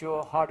 plus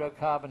your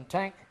hydrocarbon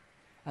tank,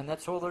 and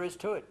that's all there is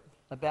to it.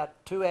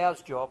 about 2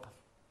 hours job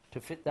to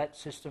fit that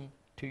system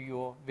to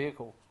your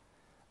vehicle.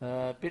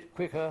 A bit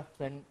quicker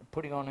than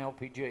putting on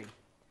LPG.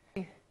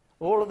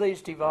 All of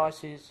these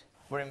devices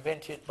were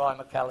invented by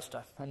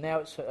McAllister, and now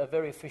it's a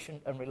very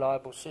efficient and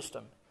reliable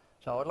system.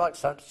 So I'd like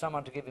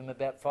someone to give him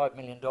about $5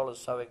 million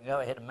so we can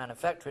go ahead and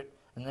manufacture it,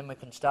 and then we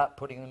can start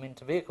putting them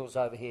into vehicles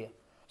over here,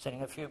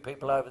 sending a few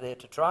people over there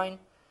to train.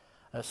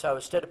 So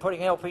instead of putting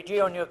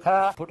LPG on your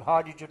car, put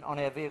hydrogen on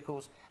our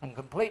vehicles and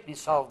completely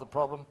solve the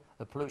problem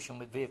of pollution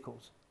with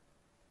vehicles.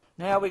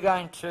 Now we're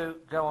going to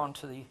go on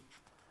to the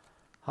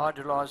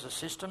hydrolyzer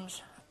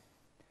systems.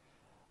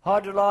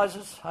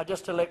 Hydrolyzers are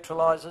just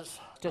electrolyzers,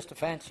 just a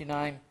fancy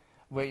name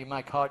where you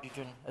make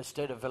hydrogen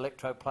instead of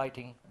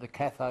electroplating the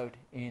cathode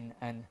in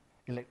an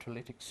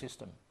electrolytic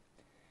system.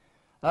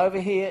 Over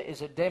here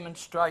is a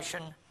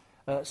demonstration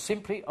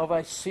simply of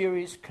a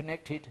series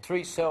connected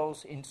 3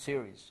 cells in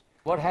series.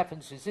 What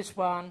happens is this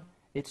one,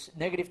 its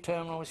negative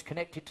terminal is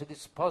connected to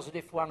this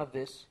positive one of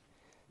this.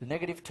 The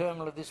negative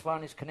terminal of this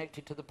one is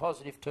connected to the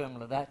positive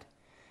terminal of that.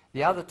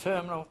 The other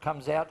terminal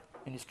comes out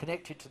and is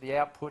connected to the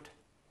output.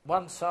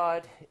 One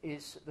side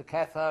is the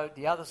cathode,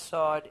 the other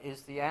side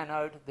is the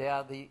anode. They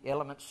are the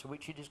elements to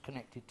which it is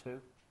connected to.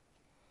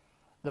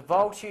 The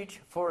voltage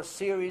for a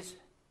series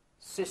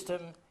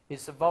system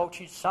is the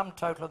voltage, sum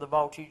total of the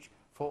voltage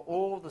for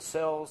all the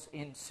cells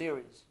in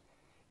series.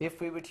 If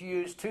we were to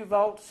use 2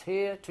 volts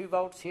here, 2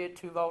 volts here,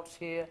 2 volts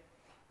here,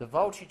 the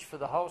voltage for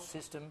the whole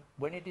system,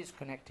 when it is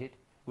connected,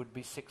 would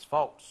be 6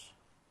 volts.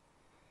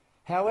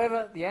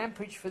 However, the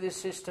amperage for this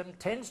system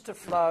tends to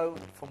flow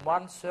from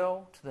one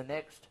cell to the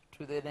next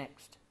to the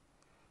next.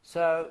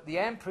 So the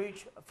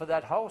amperage for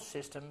that whole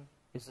system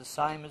is the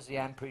same as the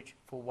amperage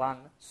for one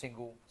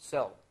single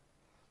cell.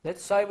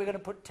 Let's say we're going to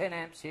put 10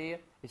 amps here.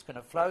 It's going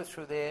to flow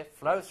through there,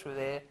 flow through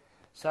there.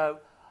 So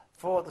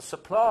for the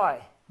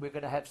supply, we're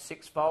going to have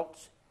 6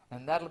 volts,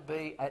 and that'll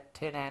be at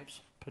 10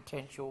 amps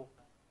potential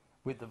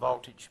with the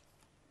voltage.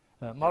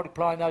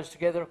 Multiplying those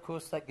together, of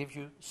course, that gives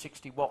you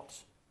 60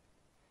 watts.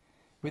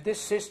 With this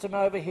system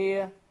over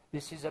here,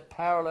 this is a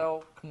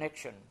parallel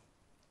connection.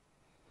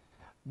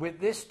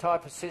 With this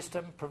type of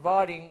system,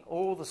 providing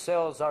all the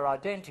cells are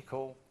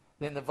identical,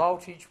 then the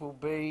voltage will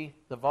be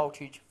the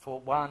voltage for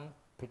one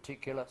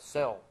particular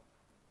cell.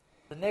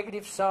 The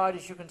negative side,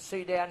 as you can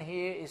see down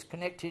here, is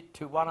connected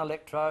to one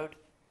electrode,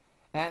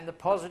 and the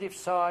positive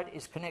side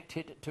is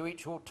connected to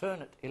each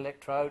alternate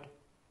electrode.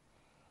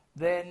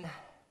 Then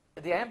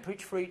the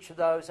amperage for each of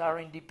those are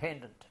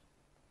independent.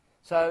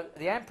 So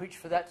the amperage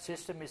for that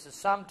system is the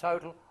sum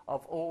total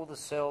of all the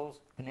cells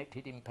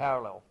connected in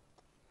parallel.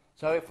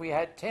 So if we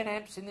had 10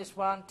 amps in this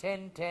one,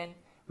 10, 10,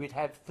 we'd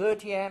have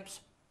 30 amps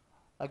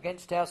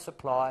against our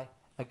supply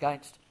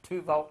against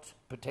 2 volts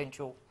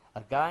potential.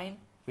 Again,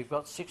 we've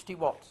got 60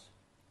 watts.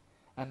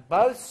 And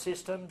both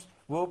systems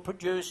will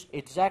produce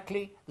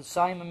exactly the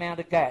same amount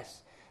of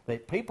gas.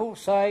 But people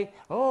say,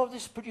 oh,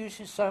 this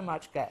produces so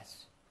much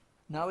gas.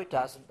 No, it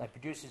doesn't. They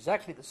produce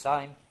exactly the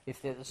same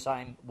if they're the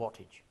same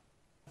wattage.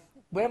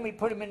 When we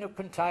put them in a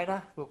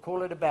container, we'll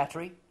call it a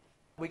battery,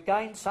 we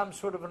gain some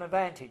sort of an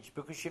advantage,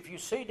 because if you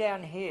see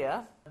down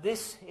here,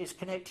 this is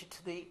connected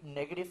to the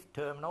negative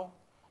terminal.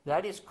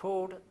 That is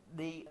called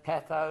the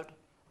cathode.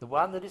 The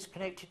one that is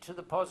connected to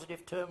the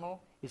positive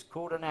terminal is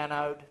called an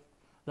anode.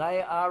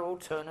 They are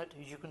alternate,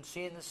 as you can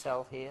see in the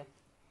cell here.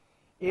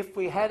 If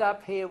we had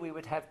up here, we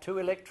would have 2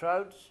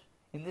 electrodes.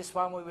 In this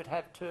one we would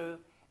have 2.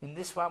 In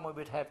this one we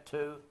would have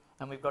 2.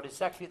 And we've got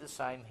exactly the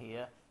same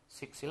here,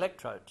 6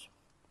 electrodes.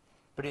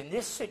 But in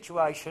this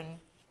situation,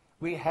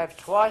 we have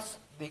twice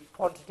the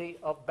quantity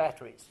of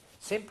batteries,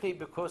 simply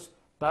because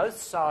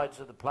both sides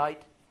of the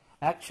plate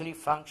actually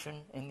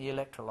function in the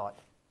electrolyte.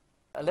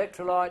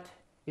 Electrolyte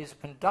is a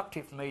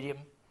conductive medium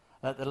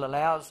that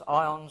allows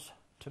ions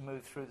to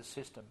move through the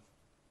system.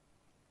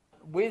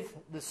 With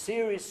the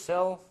series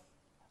cell,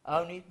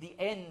 only the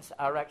ends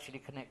are actually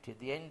connected.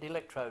 The end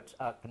electrodes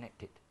are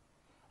connected.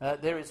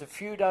 There is a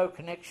FUDO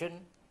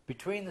connection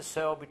between the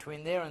cell,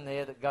 between there and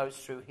there, that goes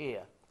through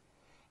here.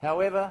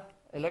 However,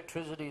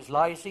 electricity is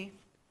lazy,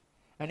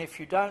 and if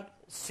you don't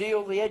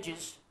seal the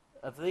edges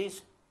of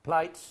these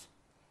plates,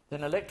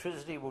 then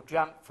electricity will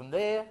jump from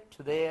there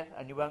to there,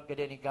 and you won't get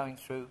any going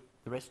through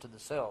the rest of the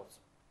cells.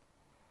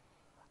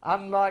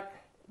 Unlike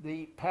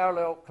the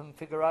parallel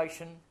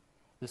configuration,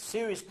 the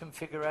series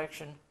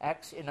configuration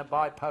acts in a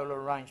bipolar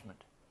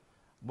arrangement.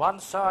 One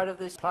side of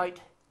this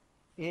plate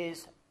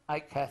is a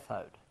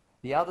cathode.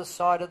 The other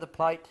side of the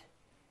plate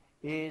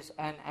is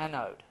an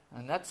anode.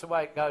 And that's the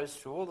way it goes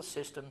through all the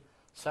system,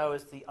 so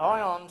as the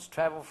ions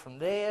travel from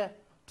there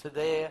to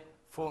there,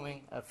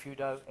 forming a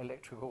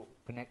FUDO-electrical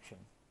connection.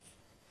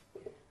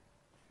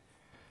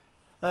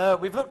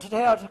 We've looked at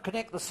how to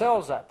connect the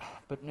cells up,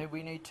 but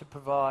we need to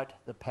provide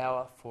the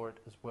power for it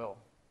as well.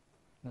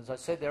 And as I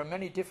said, there are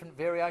many different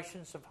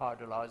variations of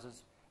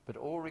hydrolyzers, but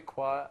all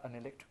require an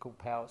electrical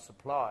power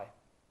supply.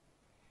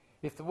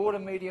 If the water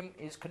medium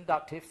is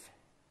conductive,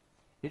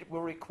 it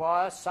will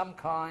require some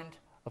kind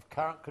of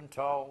current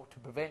control to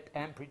prevent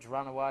amperage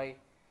runaway,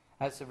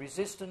 as the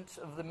resistance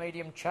of the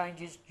medium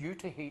changes due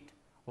to heat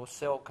or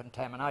cell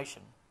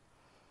contamination.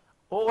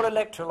 All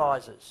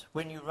electrolyzers,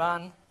 when you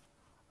run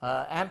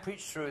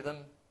amperage through them,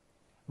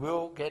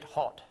 will get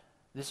hot.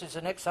 This is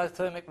an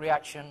exothermic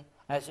reaction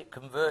as it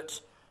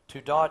converts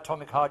to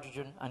diatomic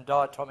hydrogen and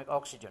diatomic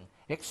oxygen.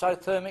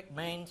 Exothermic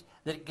means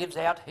that it gives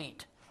out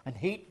heat, and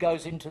heat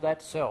goes into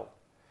that cell.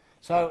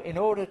 So in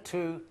order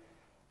to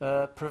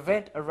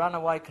prevent a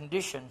runaway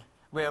condition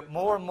where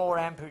more and more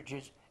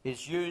amperage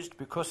is used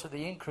because of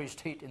the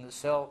increased heat in the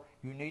cell,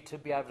 you need to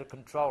be able to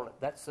control it.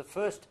 That's the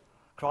first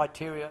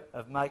criteria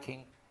of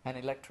making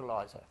an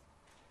electrolyzer.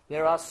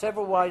 There are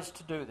several ways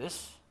to do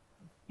this.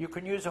 You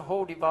can use a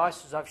Hall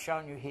device, as I've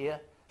shown you here.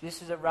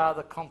 This is a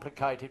rather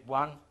complicated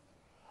one.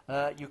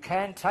 You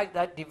can take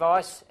that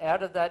device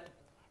out of that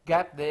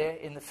gap there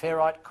in the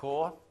ferrite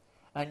core,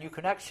 and you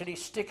can actually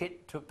stick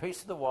it to a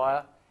piece of the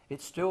wire.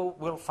 It still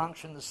will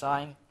function the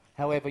same,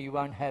 however you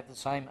won't have the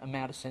same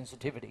amount of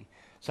sensitivity.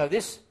 So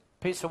this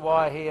piece of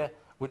wire here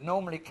would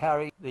normally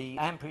carry the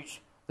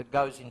amperage that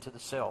goes into the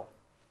cell.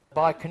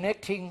 By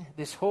connecting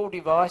this Hall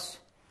device,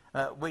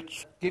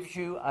 which gives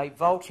you a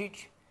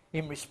voltage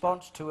in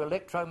response to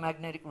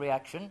electromagnetic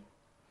reaction,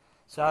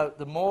 so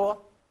the more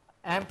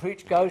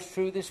amperage goes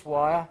through this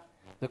wire,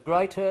 the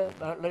greater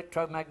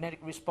electromagnetic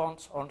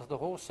response onto the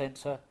Hall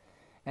sensor,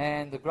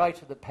 and the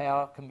greater the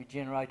power can be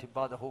generated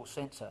by the Hall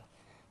sensor.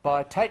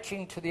 By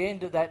attaching to the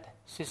end of that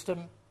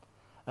system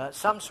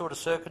some sort of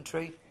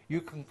circuitry,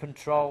 you can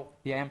control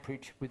the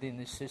amperage within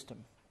this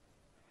system.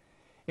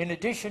 In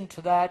addition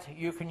to that,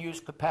 you can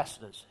use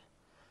capacitors.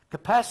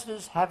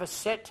 Capacitors have a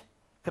set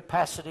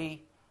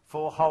capacity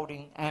for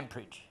holding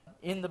amperage.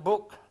 In the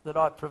book that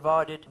I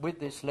provided with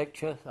this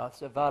lecture,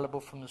 that's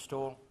available from the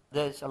stall,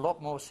 there's a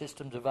lot more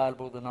systems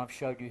available than I've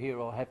showed you here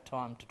or have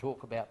time to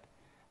talk about.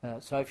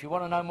 So if you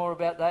want to know more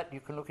about that, you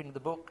can look into the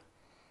book.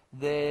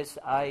 There's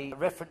a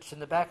reference in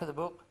the back of the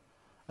book,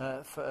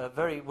 for a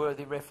very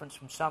worthy reference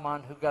from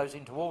someone who goes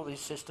into all these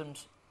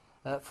systems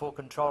for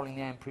controlling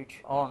the amperage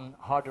on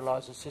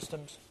hydrolyzer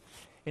systems.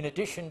 In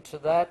addition to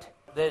that,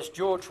 there's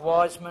George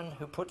Wiseman,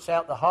 who puts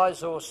out the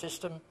Hyzor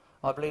system.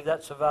 I believe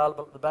that's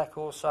available at the back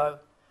also.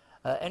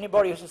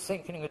 Anybody who's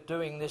thinking of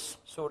doing this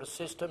sort of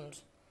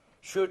systems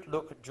should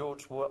look at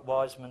George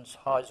Wiseman's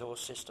Hyzor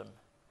system.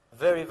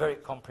 Very, very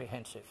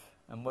comprehensive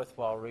and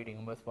worthwhile reading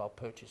and worthwhile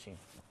purchasing.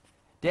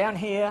 Down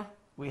here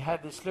we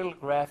have this little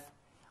graph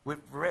which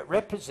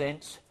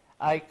represents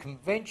a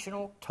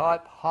conventional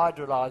type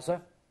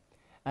hydrolyzer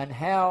and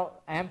how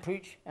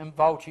amperage and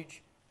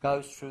voltage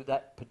goes through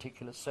that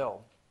particular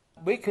cell.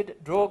 We could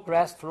draw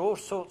graphs for all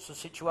sorts of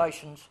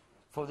situations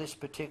for this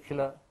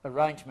particular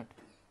arrangement.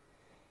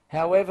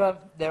 However,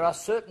 there are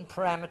certain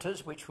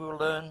parameters which we'll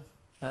learn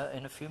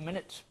in a few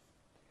minutes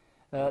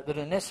that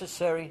are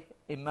necessary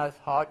in most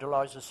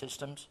hydrolyzer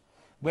systems.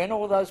 When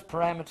all those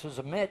parameters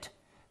are met,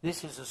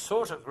 this is the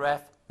sort of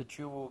graph that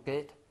you will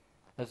get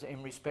as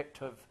in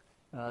respect of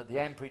the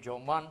amperage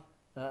on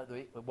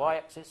the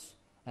y-axis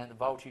and the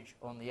voltage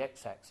on the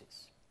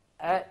x-axis.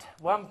 At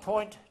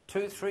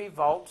 1.23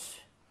 volts,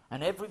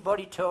 and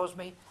everybody tells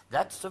me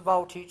that's the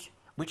voltage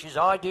which is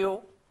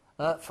ideal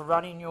for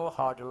running your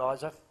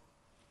hydrolyzer.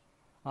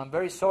 I'm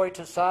very sorry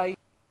to say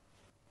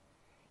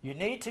you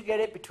need to get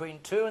it between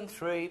 2 and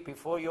 3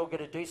 before you'll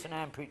get a decent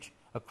amperage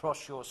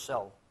across your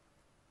cell.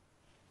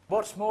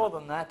 What's more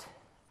than that,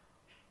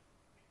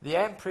 the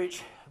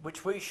amperage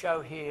which we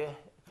show here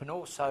can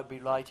also be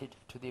related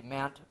to the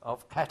amount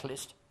of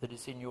catalyst that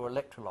is in your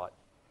electrolyte.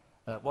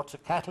 What's a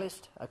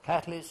catalyst? A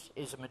catalyst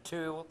is a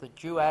material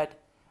that you add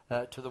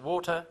to the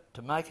water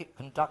to make it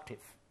conductive.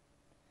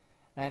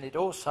 And it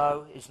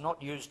also is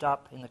not used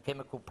up in the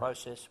chemical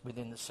process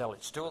within the cell.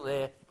 It's still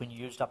there when you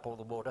used up all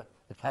the water.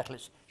 The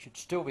catalyst should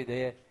still be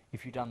there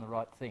if you've done the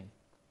right thing.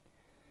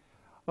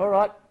 All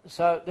right,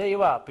 so there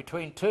you are.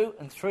 Between 2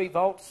 and 3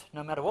 volts,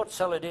 no matter what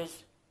cell it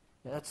is,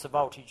 that's the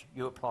voltage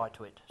you apply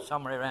to it,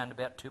 somewhere around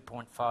about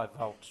 2.5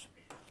 volts.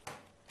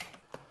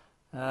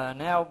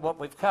 Now what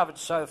we've covered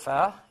so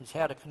far is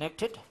how to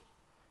connect it,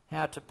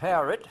 how to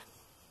power it,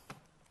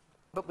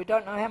 but we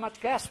don't know how much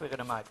gas we're going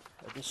to make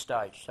at this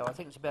stage, so I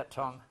think it's about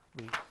time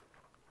we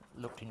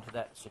looked into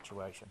that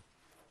situation.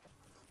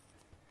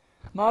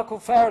 Michael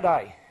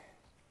Faraday.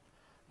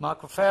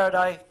 Michael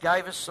Faraday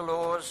gave us the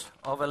laws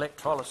of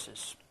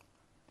electrolysis,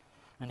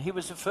 and he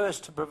was the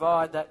first to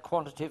provide that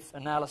quantitative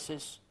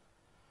analysis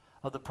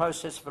of the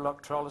process of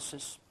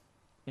electrolysis.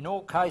 In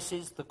all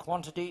cases, the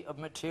quantity of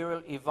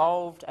material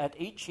evolved at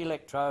each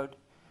electrode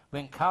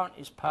when current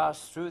is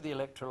passed through the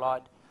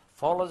electrolyte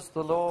follows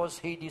the laws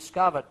he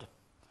discovered.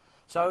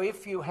 So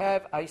if you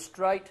have a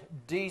straight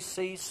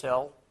DC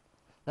cell,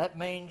 that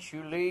means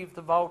you leave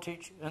the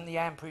voltage and the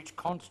amperage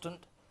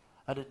constant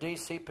at a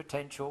DC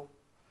potential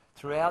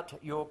throughout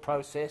your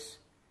process.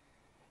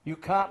 You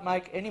can't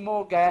make any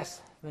more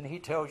gas than he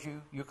tells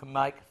you you can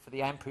make for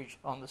the amperage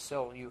on the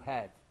cell you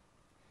have.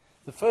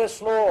 The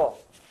first law,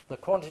 the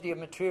quantity of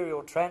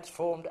material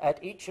transformed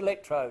at each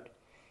electrode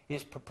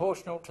is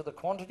proportional to the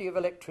quantity of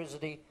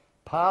electricity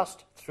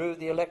passed through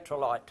the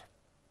electrolyte.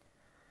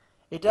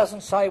 It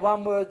doesn't say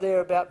one word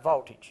there about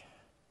voltage.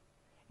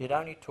 it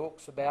only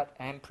talks about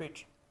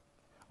amperage,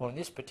 or in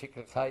this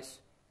particular case,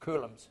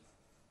 coulombs.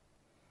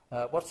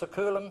 What's a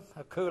coulomb?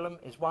 A coulomb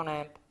is 1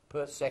 amp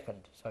per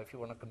second, so if you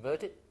want to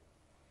convert it.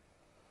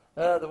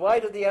 The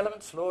weight of the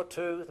elements, law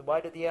 2, the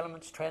weight of the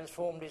elements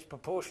transformed is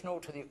proportional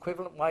to the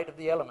equivalent weight of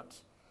the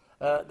elements.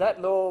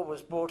 That law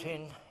was brought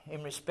in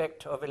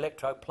respect of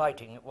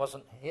electroplating. It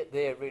wasn't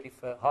there really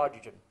for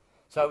hydrogen.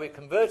 So we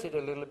converted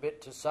a little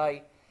bit to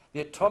say the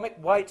atomic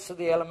weights of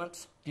the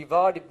elements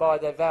divided by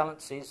their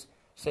valencies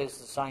says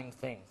the same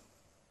thing.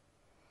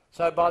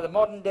 So by the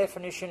modern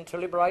definition, to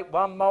liberate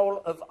 1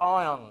 mole of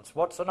ions.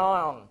 What's an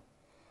ion?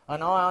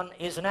 An ion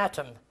is an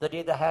atom that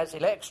either has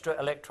extra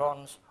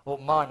electrons or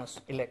minus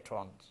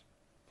electrons.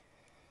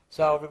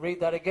 So I'll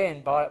read that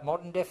again. By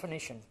modern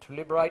definition, to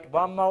liberate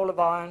 1 mole of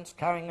ions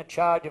carrying a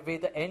charge of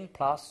either N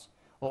plus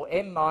or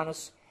N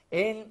minus,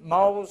 N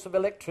moles of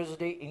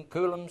electricity in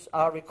coulombs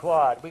are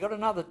required. We've got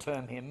another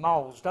term here,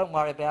 moles. Don't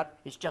worry about it.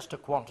 It's just a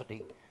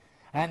quantity.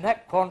 And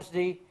that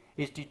quantity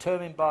is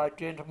determined by a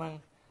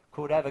gentleman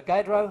called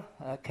Avogadro,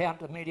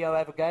 Count Emilio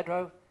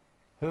Avogadro,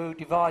 who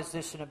devised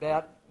this in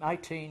about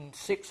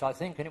 1806, I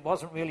think, and it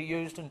wasn't really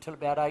used until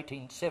about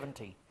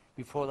 1870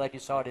 before they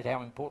decided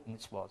how important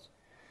this was.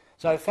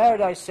 So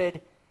Faraday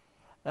said,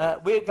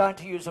 we're going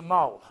to use a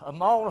mole. A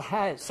mole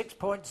has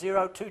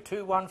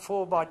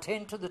 6.02214 by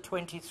 10 to the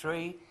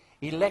 23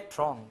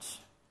 electrons.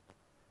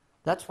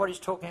 That's what he's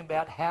talking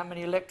about, how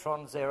many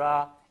electrons there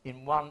are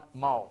in 1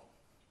 mole.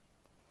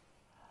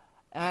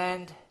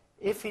 And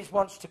if he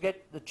wants to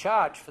get the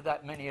charge for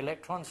that many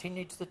electrons, he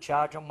needs the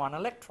charge on 1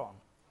 electron.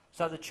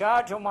 So the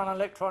charge on 1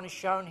 electron is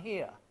shown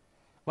here,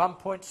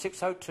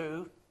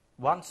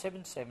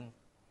 1.602177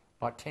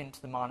 by 10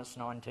 to the minus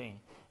 19.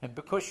 And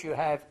because you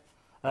have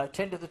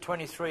 10 to the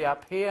 23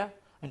 up here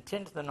and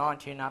 10 to the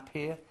 19 up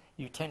here,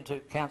 you tend to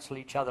cancel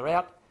each other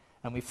out.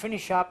 And we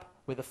finish up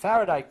with a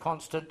Faraday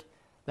constant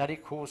that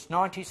equals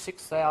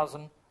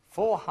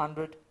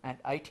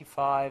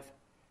 96,485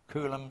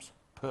 coulombs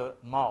per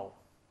mole.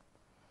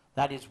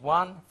 That is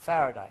 1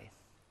 Faraday.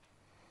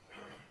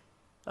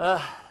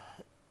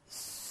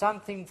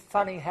 Something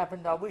funny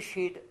happened. I wish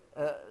he'd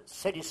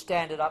set his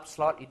standard up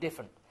slightly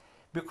different,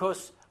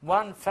 because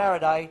 1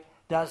 Faraday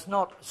does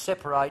not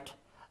separate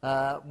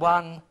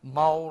 1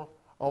 mole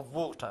of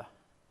water.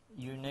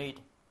 You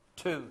need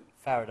 2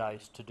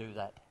 Faradays to do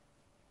that.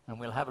 And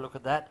we'll have a look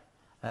at that.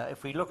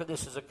 If we look at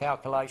this as a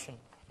calculation,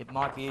 it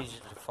might be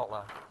easier to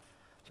follow.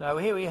 So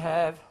here we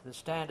have the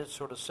standard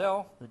sort of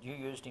cell that you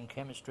used in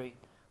chemistry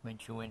when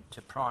you went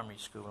to primary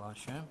school, I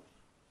assume.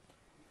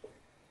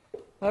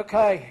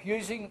 Okay,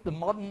 using the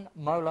modern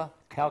molar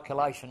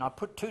calculation. I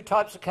put 2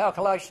 types of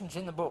calculations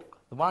in the book.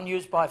 The one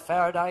used by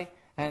Faraday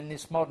and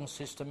this modern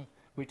system,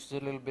 which is a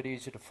little bit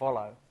easier to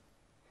follow.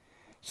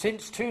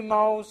 Since 2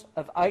 moles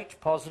of H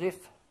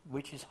positive,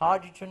 which is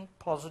hydrogen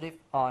positive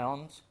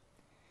ions,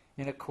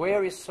 in a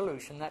aqueous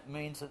solution, that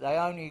means that they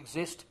only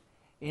exist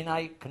in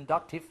a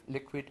conductive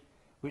liquid,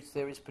 which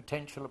there is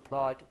potential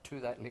applied to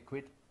that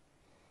liquid,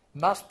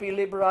 must be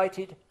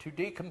liberated to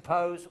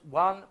decompose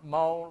 1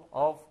 mole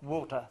of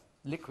water,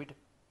 liquid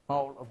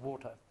mole of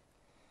water.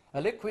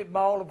 A liquid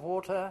mole of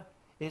water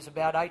is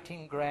about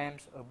 18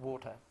 grams of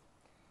water,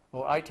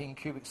 or 18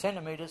 cubic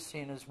centimetres,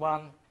 seeing as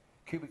 1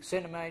 cubic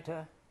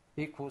centimetre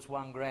equals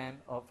 1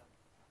 gram of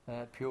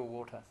pure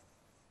water.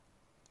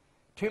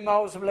 2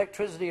 moles of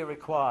electricity are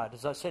required.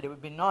 As I said, it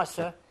would be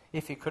nicer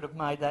if you could have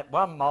made that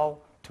 1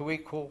 mole to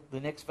equal the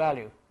next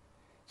value.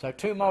 So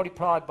 2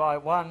 multiplied by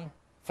 1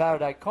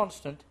 Faraday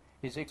constant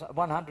is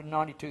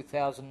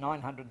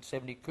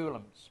 192,970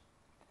 coulombs.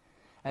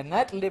 And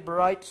that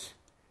liberates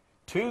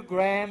 2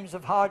 grams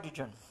of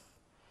hydrogen.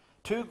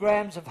 2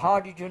 grams of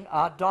hydrogen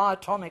are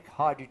diatomic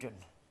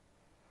hydrogen.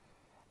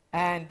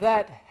 And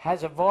that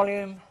has a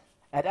volume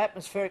at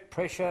atmospheric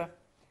pressure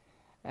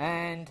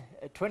and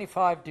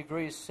 25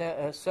 degrees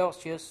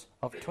Celsius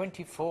of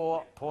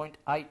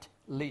 24.8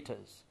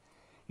 litres.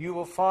 You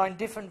will find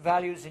different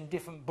values in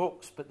different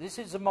books, but this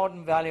is a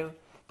modern value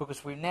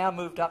because we've now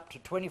moved up to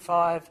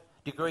 25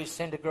 degrees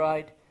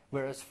centigrade,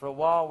 whereas for a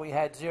while we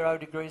had 0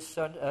 degrees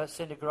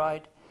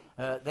centigrade,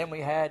 then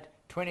we had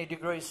 20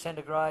 degrees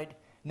centigrade,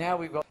 now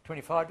we've got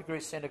 25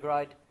 degrees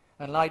centigrade,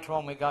 and later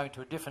on we're going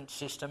to a different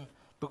system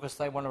because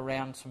they want to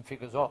round some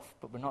figures off,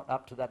 but we're not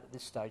up to that at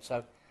this stage.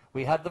 So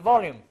we have the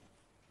volume,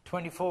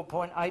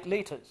 24.8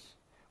 litres.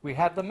 We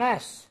have the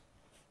mass,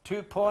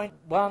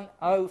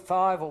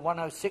 2.105 or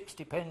 106,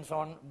 depends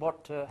on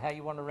what how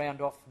you want to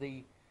round off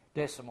the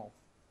decimal.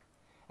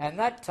 And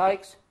that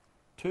takes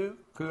 2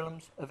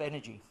 coulombs of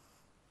energy.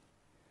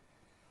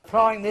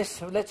 Applying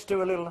this, let's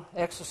do a little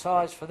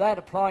exercise for that.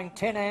 Applying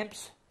 10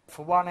 amps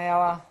for 1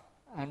 hour,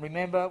 and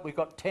remember we've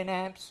got 10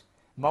 amps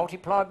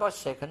multiplied by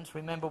seconds.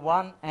 Remember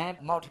 1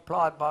 amp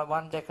multiplied by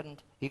 1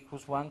 second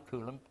equals 1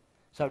 coulomb.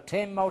 So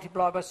 10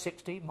 multiplied by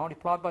 60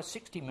 multiplied by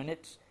 60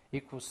 minutes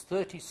equals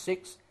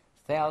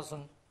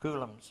 36,000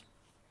 coulombs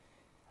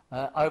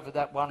over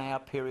that 1 hour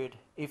period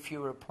if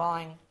you were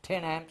applying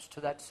 10 amps to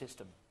that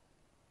system.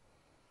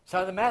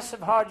 So the mass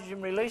of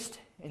hydrogen released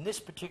in this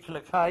particular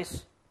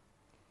case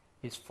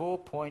is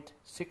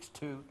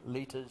 4.62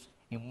 litres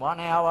in 1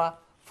 hour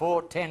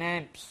for 10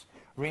 amps.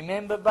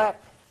 Remember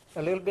back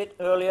a little bit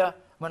earlier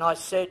when I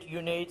said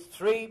you need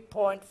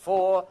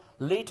 3.4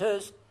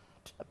 litres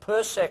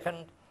per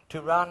second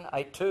to run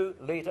a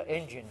 2-litre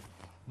engine.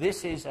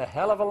 This is a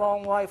hell of a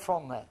long way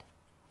from that.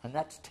 And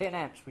that's 10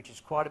 amps, which is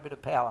quite a bit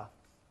of power.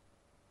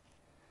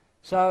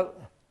 So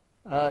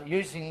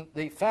using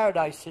the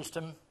Faraday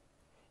system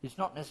is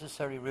not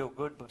necessarily real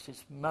good because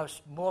it's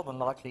more than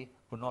likely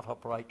will not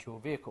operate your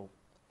vehicle.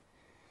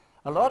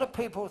 A lot of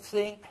people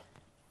think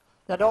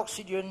that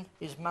oxygen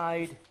is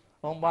made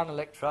on one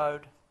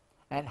electrode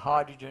and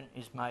hydrogen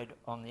is made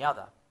on the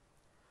other.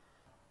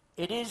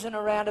 It is in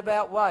a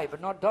roundabout way, but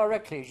not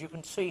directly, as you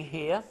can see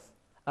here,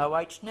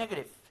 OH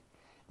negative.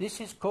 This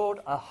is called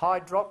a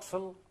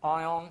hydroxyl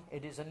ion.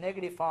 It is a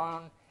negative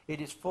ion. It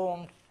is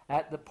formed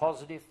at the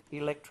positive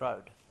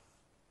electrode.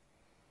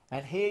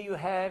 And here you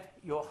have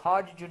your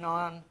hydrogen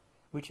ion,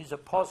 which is a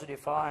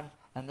positive ion,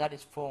 and that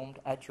is formed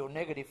at your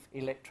negative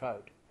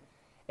electrode.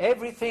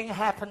 Everything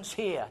happens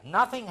here.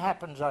 Nothing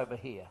happens over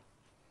here.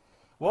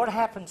 What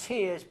happens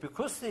here is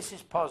because this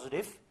is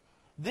positive,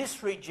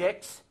 this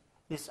rejects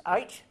this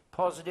H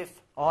positive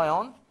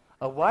ion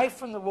away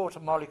from the water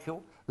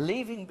molecule,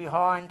 leaving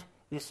behind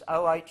this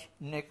OH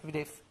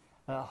negative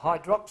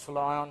hydroxyl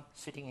ion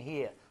sitting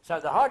here. So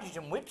the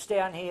hydrogen whips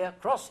down here,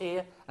 across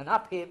here, and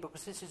up here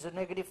because this is a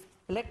negative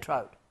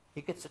electrode.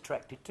 It gets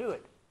attracted to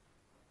it.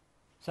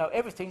 So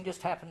everything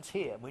just happens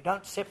here. We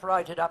don't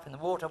separate it up in the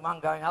water, one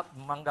going up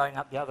and one going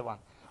up the other one.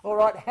 All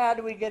right, how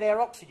do we get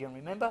our oxygen?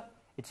 Remember,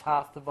 it's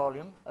half the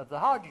volume of the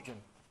hydrogen.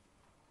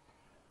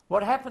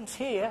 What happens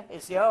here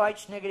is the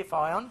OH negative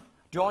ion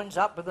joins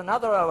up with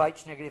another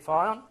OH negative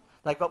ion.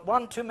 They've got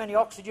one too many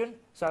oxygen,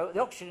 so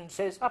the oxygen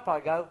says, up I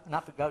go, and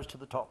up it goes to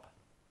the top.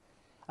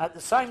 At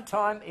the same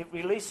time, it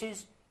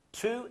releases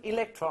 2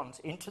 electrons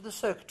into the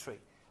circuitry.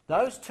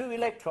 Those 2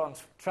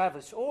 electrons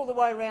traverse all the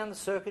way around the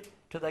circuit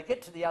till they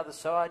get to the other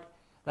side.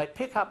 They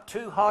pick up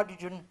 2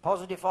 hydrogen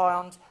positive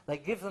ions, they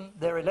give them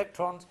their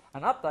electrons,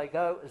 and up they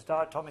go as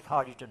diatomic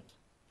hydrogens.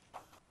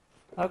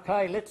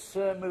 Okay, let's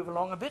move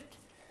along a bit.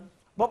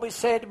 What we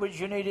said was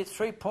you needed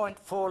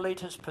 3.4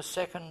 litres per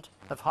second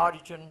of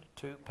hydrogen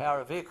to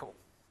power a vehicle.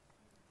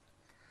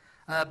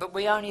 But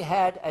we only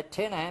had, at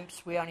 10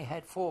 amps, we only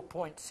had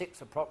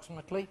 4.6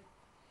 approximately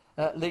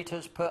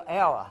litres per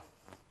hour.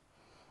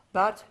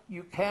 But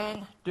you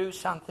can do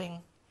something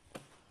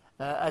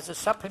as a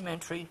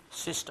supplementary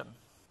system.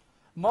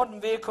 Modern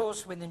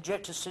vehicles with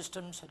injector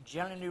systems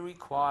generally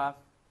require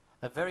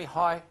a very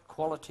high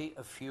quality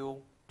of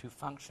fuel to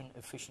function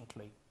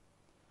efficiently.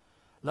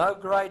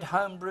 Low-grade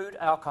home-brewed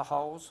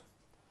alcohols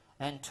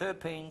and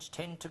terpenes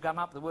tend to gum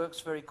up the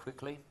works very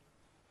quickly,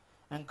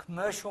 and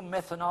commercial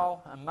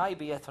methanol, and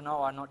maybe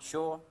ethanol, I'm not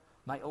sure,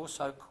 may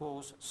also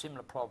cause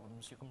similar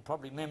problems. You can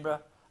probably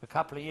remember a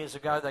couple of years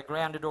ago they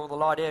grounded all the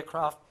light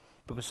aircraft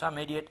because some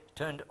idiot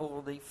turned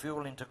all the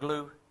fuel into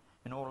glue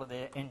in all of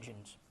their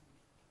engines.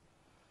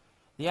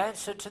 The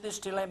answer to this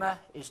dilemma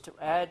is to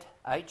add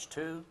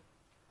H2,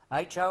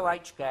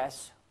 HOH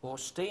gas, or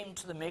steam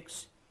to the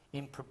mix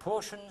in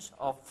proportions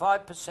of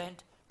 5%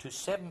 to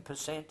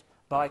 7%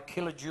 by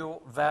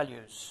kilojoule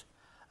values.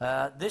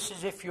 This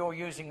is if you're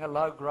using a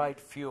low-grade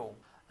fuel.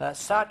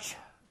 Such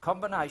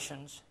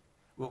combinations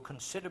will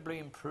considerably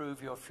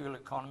improve your fuel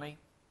economy,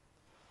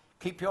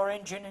 keep your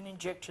engine and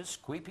injectors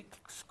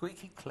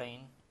squeaky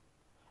clean,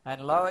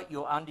 and lower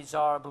your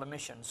undesirable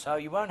emissions. So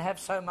you won't have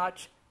so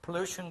much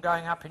pollution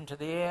going up into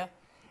the air.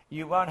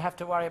 You won't have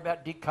to worry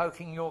about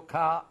decoking your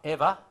car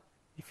ever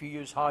if you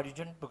use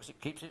hydrogen, because it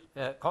keeps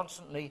it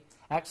constantly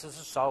acts as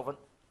a solvent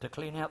to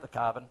clean out the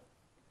carbon.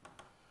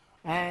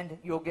 And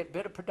you'll get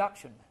better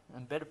production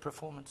and better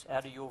performance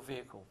out of your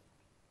vehicle.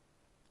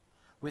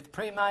 With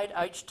pre-made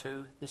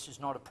H2, this is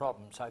not a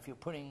problem. So if you're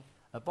putting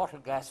a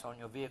bottled gas on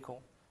your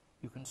vehicle,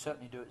 you can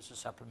certainly do it as a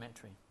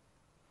supplementary.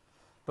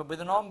 But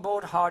with an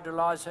onboard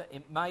hydrolyzer,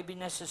 it may be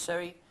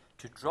necessary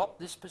to drop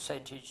this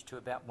percentage to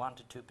about 1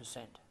 to 2%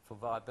 for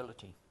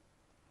viability.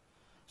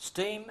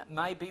 Steam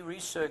may be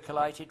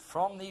recirculated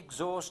from the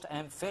exhaust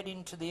and fed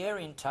into the air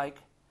intake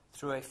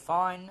through a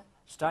fine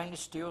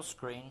stainless steel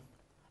screen,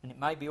 and it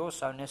may be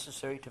also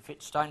necessary to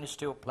fit stainless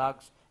steel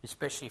plugs,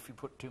 especially if you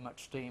put too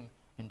much steam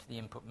into the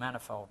input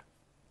manifold.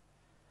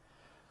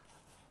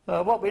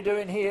 What we're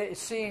doing here is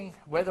seeing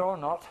whether or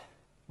not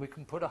we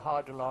can put a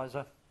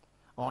hydrolyzer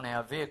on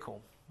our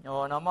vehicle.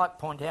 Oh, and I might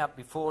point out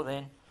before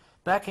then,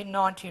 back in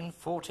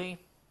 1940,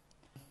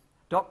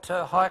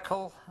 Dr.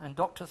 Heikel and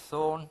Dr.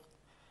 Thorne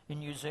in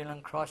New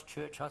Zealand,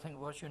 Christchurch, I think it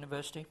was,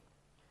 university,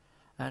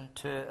 and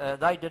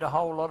they did a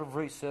whole lot of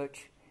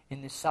research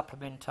in this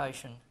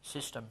supplementation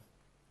system.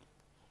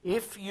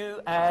 If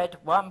you add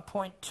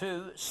 1.2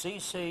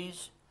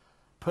 cc's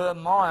per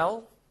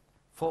mile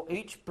for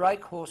each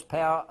brake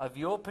horsepower of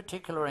your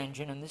particular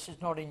engine, and this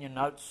is not in your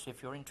notes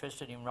if you're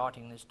interested in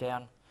writing this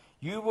down,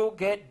 you will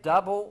get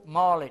double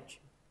mileage.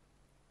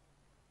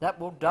 That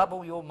will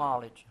double your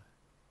mileage.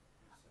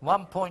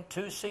 1.2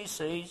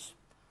 cc's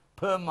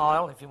per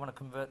mile, if you want to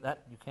convert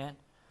that, you can,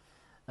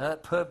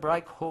 per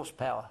brake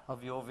horsepower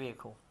of your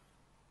vehicle.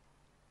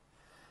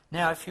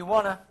 Now, if you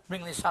want to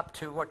bring this up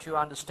to what you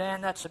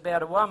understand, that's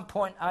about a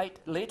 1.8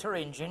 litre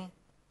engine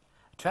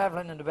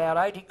travelling at about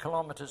 80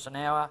 kilometres an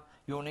hour.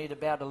 You'll need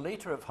about a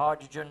litre of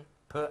hydrogen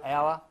per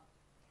hour.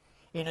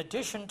 In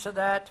addition to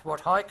that,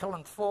 what Heikel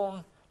and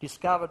Thorne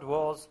discovered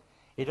was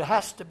it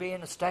has to be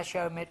in a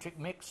stoichiometric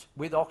mix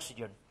with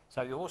oxygen.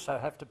 So you also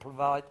have to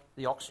provide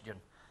the oxygen.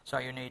 So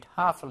you need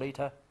half a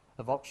litre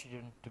of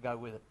oxygen to go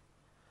with it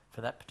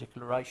for that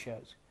particular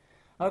ratios.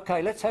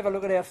 Okay, let's have a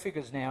look at our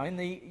figures now. In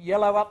the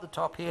yellow up the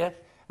top here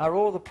are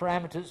all the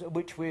parameters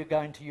which we're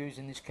going to use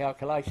in this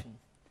calculation.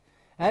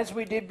 As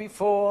we did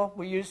before,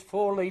 we used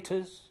 4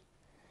 litres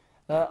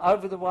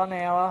over the 1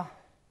 hour,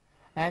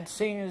 and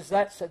seeing as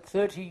that's at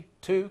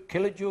 32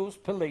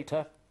 kilojoules per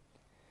litre,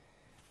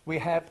 we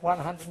have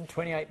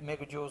 128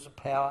 megajoules of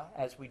power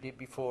as we did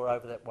before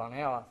over that 1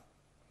 hour.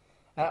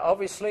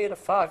 Obviously at a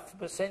 5%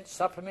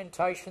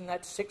 supplementation,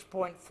 that's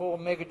 6.4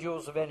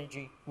 megajoules of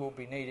energy will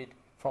be needed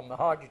from the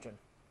hydrogen.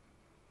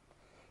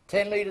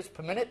 10 litres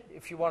per minute,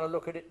 if you want to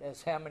look at it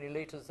as how many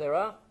litres there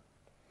are,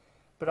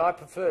 but I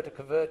prefer to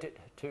convert it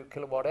to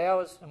kilowatt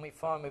hours, and we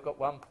find we've got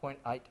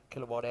 1.8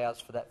 kilowatt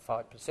hours for that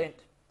 5%.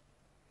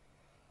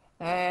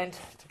 And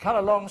to cut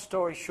a long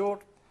story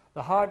short,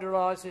 the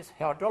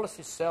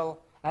hydrolysis cell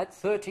at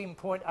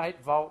 13.8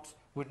 volts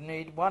would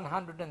need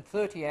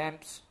 130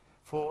 amps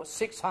for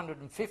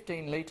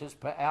 615 litres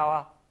per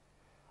hour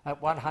at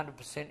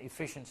 100%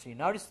 efficiency.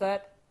 Notice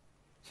that?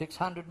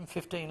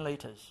 615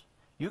 litres.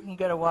 You can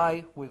get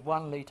away with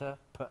 1 litre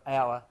per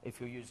hour if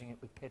you're using it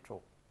with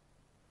petrol.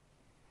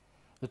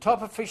 The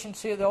top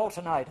efficiency of the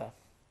alternator,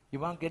 you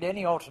won't get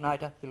any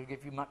alternator that will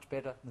give you much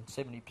better than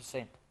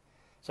 70%.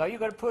 So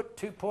you've got to put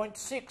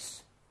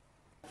 2.6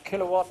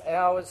 kilowatt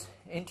hours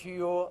into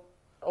your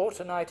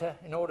alternator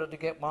in order to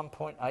get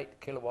 1.8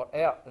 kilowatt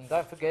out. And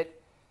don't forget,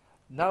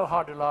 no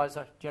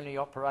hydrolyzer generally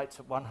operates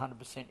at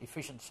 100%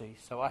 efficiency,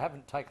 so I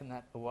haven't taken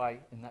that away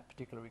in that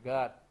particular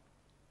regard.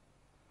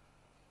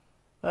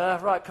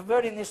 Right,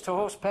 converting this to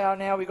horsepower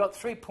now, we've got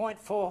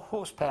 3.4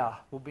 horsepower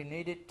will be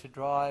needed to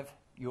drive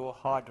your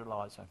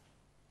hydrolyzer.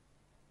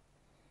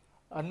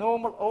 A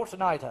normal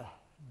alternator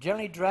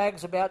generally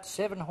drags about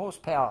 7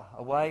 horsepower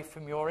away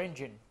from your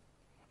engine,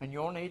 and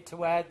you'll need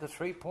to add the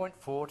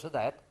 3.4 to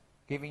that,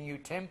 giving you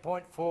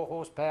 10.4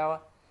 horsepower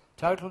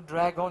total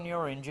drag on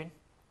your engine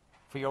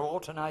for your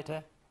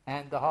alternator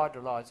and the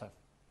hydrolyzer.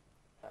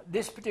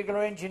 This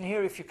particular engine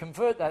here, if you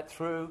convert that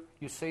through,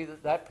 you see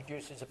that that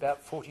produces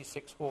about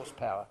 46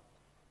 horsepower.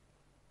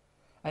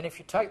 And if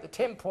you take the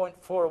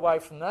 10.4 away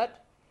from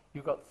that,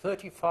 you've got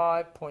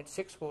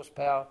 35.6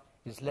 horsepower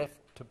is left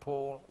to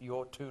pull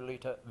your 2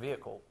 litre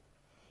vehicle.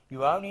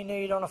 You only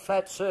need on a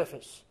flat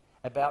surface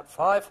about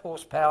 5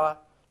 horsepower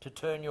to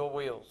turn your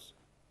wheels.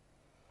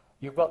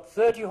 You've got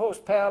 30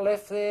 horsepower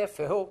left there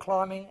for hill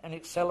climbing and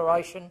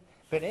acceleration,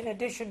 but in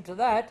addition to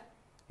that,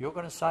 you're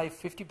going to save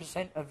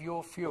 50% of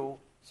your fuel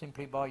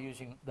simply by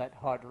using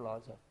that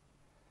hydrolyzer.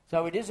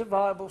 So it is a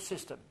viable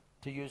system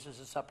to use as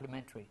a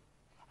supplementary,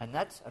 and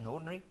that's an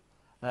ordinary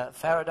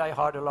Faraday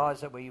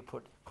hydrolyzer where you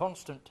put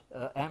constant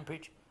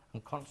amperage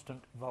and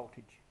constant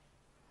voltage.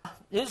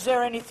 Is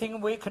there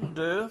anything we can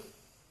do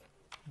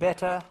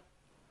better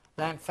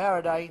than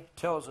Faraday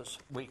tells us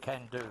we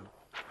can do?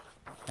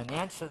 And the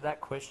answer to that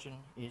question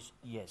is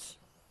yes.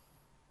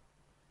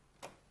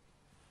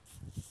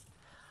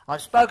 I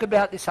spoke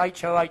about this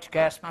HOH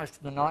gas most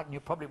of the night, and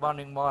you're probably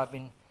wondering why I've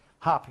been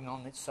harping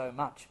on this so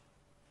much.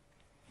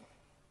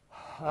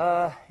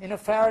 In a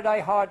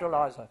Faraday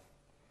hydrolyzer,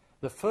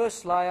 the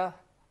first layer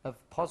of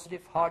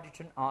positive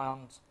hydrogen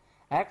ions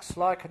acts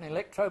like an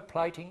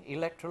electroplating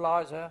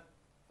electrolyzer,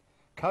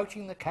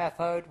 coating the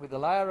cathode with a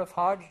layer of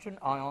hydrogen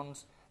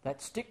ions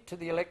that stick to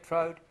the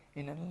electrode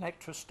in an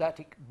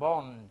electrostatic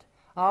bond.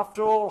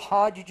 After all,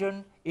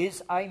 hydrogen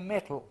is a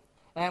metal,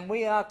 and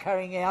we are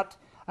carrying out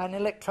an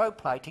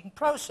electroplating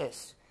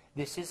process.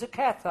 This is a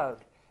cathode.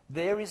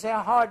 There is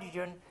our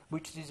hydrogen,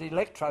 which is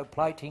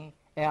electroplating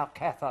our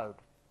cathode.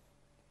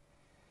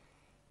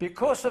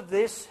 Because of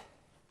this,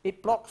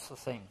 it blocks the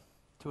thing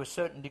to a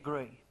certain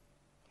degree.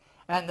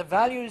 And the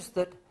values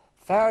that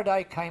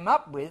Faraday came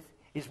up with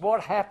is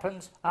what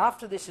happens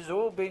after this has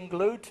all been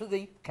glued to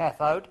the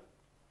cathode,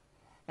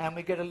 and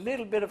we get a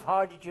little bit of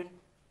hydrogen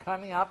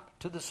coming up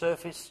to the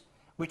surface,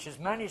 which has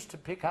managed to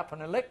pick up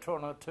an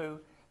electron or two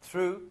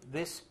through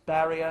this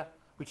barrier,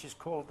 which is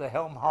called the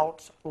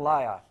Helmholtz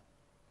layer.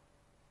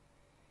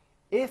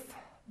 If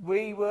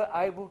we were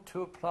able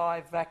to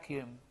apply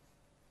vacuum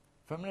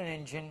from an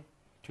engine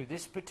to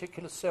this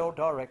particular cell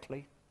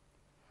directly,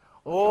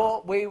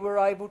 or we were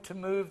able to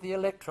move the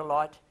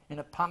electrolyte in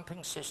a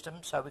pumping system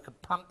so we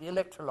could pump the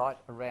electrolyte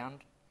around,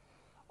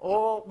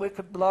 or we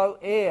could blow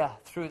air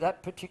through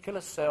that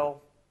particular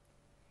cell,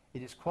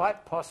 it is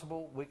quite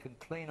possible we could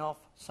clean off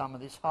some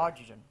of this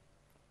hydrogen.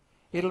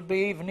 It'll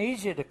be even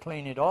easier to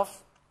clean it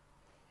off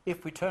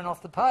if we turn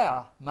off the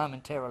power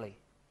momentarily,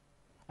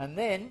 and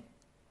then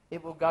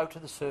it will go to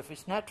the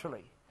surface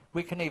naturally.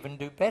 We can even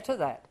do better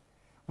that.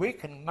 We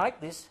can make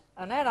this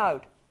an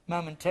anode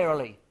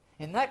momentarily.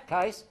 In that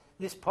case,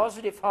 this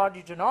positive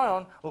hydrogen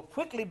ion will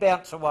quickly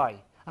bounce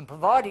away, and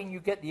providing you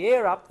get the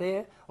air up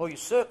there or you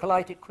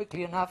circulate it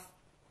quickly enough,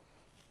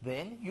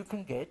 then you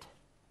can get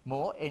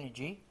more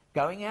energy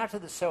going out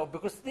of the cell,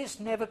 because this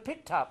never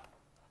picked up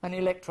an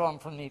electron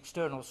from the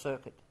external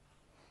circuit.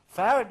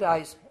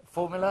 Faraday's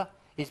formula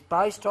is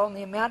based on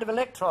the amount of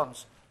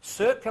electrons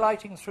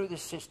circulating through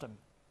this system.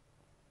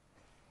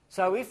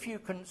 So if you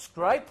can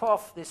scrape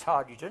off this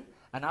hydrogen,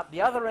 and up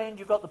the other end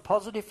you've got the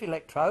positive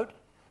electrode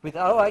with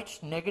OH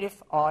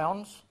negative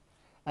ions,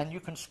 and you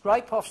can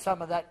scrape off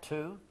some of that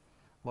too,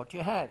 what do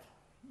you have?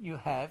 You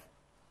have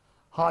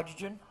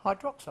hydrogen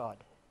hydroxide,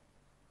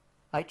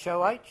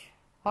 HOH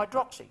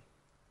hydroxy.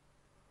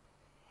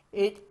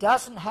 It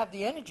doesn't have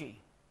the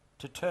energy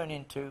to turn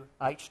into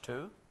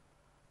H2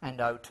 and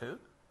O2.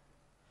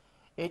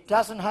 It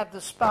doesn't have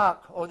the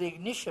spark or the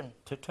ignition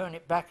to turn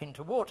it back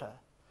into water.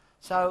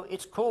 So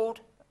it's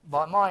called,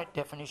 by my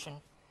definition,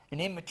 an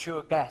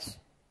immature gas.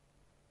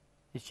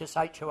 It's just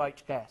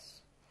HOH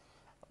gas.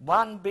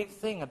 One big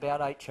thing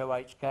about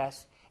HOH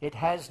gas, it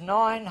has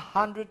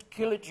 900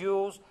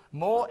 kilojoules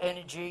more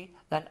energy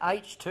than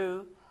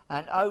H2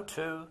 and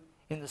O2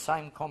 in the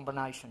same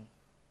combination.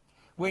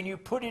 When you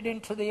put it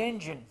into the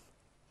engine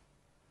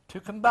to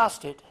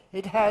combust it,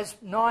 it has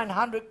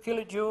 900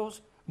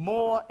 kilojoules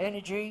more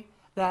energy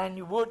than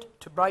you would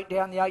to break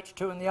down the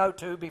H2 and the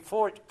O2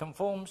 before it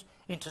conforms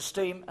into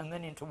steam and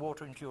then into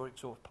water into your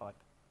exhaust pipe.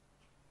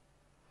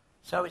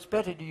 So it's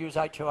better to use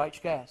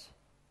HOH gas.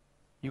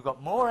 You've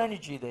got more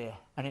energy there,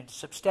 and it's a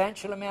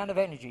substantial amount of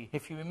energy.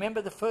 If you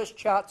remember the first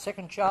chart,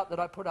 second chart that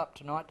I put up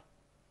tonight,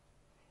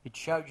 it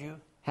showed you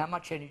how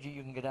much energy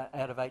you can get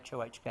out of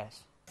HOH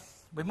gas.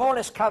 We more or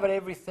less covered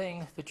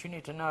everything that you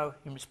need to know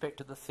in respect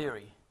to the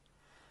theory.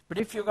 But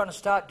if you're going to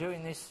start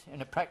doing this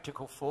in a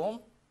practical form,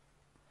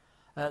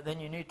 then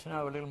you need to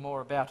know a little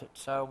more about it.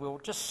 So we'll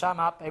just sum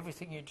up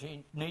everything you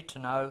need to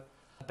know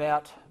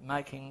about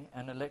making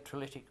an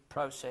electrolytic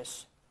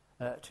process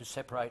to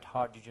separate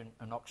hydrogen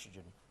and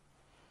oxygen.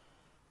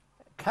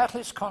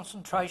 Catalyst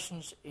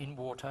concentrations in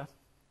water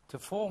to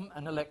form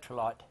an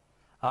electrolyte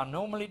are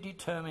normally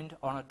determined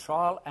on a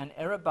trial and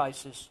error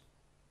basis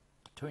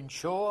to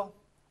ensure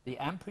the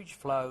amperage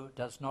flow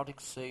does not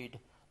exceed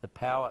the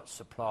power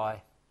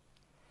supply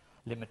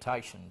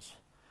limitations.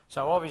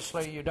 So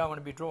obviously you don't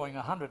want to be drawing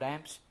 100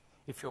 amps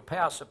if your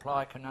power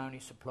supply can only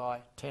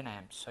supply 10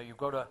 amps. So you've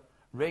got to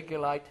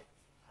regulate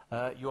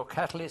your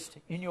catalyst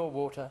in your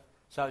water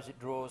so as it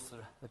draws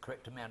the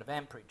correct amount of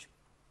amperage.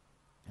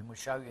 And we'll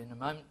show you in a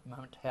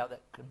moment how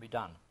that can be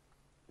done.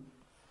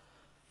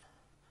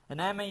 An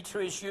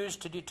ammeter is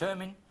used to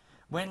determine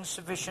when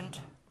sufficient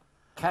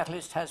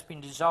catalyst has been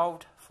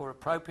dissolved for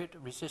appropriate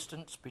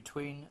resistance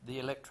between the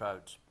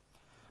electrodes.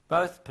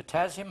 Both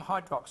potassium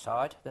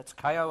hydroxide, that's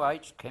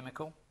KOH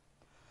chemical,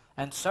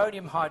 and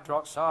sodium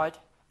hydroxide,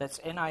 that's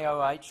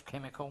NaOH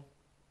chemical,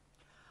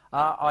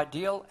 are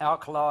ideal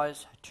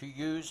alkalis to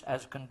use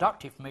as a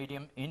conductive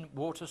medium in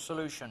water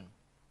solution.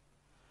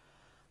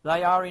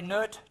 They are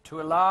inert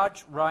to a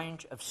large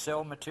range of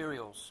cell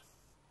materials.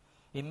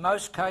 In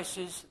most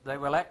cases, they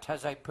will act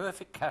as a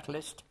perfect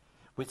catalyst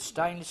with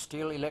stainless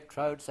steel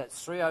electrodes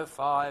that's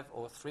 305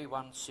 or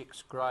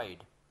 316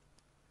 grade.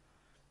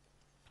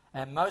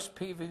 And most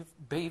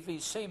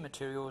PVC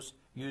materials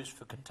used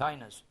for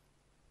containers.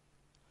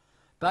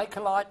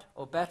 Bakelite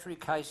or battery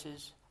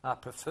cases are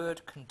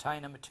preferred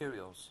container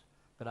materials,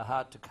 but are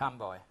hard to come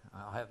by.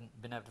 I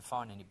haven't been able to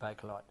find any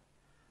Bakelite.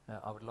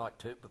 I would like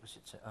to, because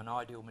it's an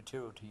ideal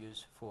material to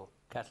use for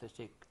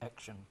catalytic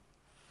action.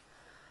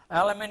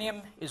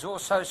 Aluminium is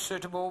also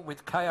suitable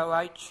with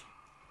KOH,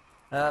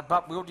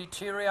 but will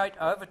deteriorate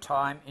over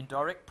time in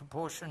direct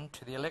proportion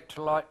to the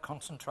electrolyte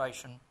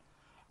concentration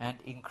and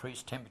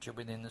increased temperature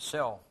within the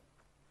cell.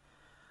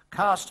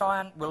 Cast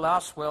iron will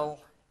last well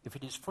if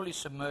it is fully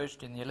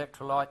submerged in the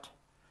electrolyte,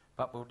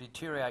 but will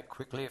deteriorate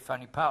quickly if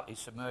only partly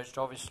submerged,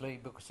 obviously,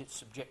 because it's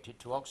subjected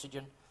to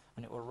oxygen,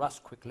 and it will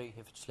rust quickly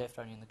if it's left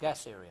only in the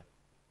gas area.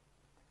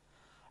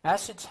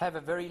 Acids have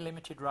a very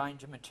limited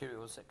range of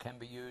materials that can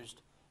be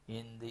used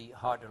in the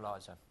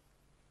hydrolyzer.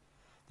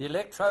 The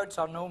electrodes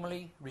are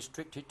normally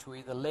restricted to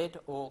either lead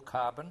or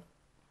carbon.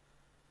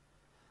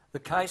 The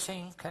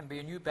casing can be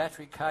a new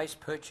battery case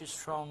purchased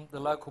from the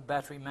local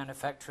battery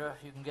manufacturer.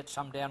 You can get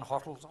some down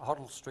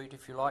Hoddle Street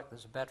if you like.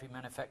 There's a battery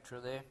manufacturer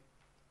there.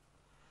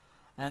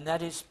 And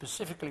that is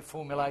specifically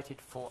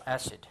formulated for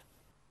acid.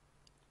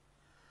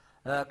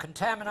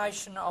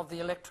 Contamination of the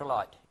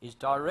electrolyte is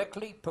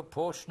directly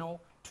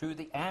proportional to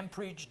the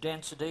amperage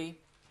density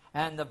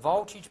and the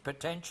voltage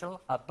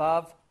potential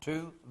above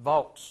 2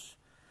 volts.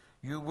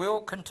 You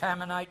will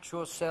contaminate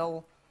your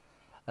cell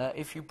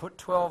if you put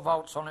 12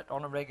 volts on it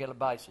on a regular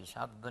basis,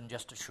 other than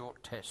just a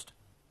short test.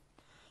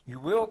 You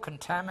will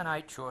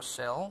contaminate your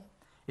cell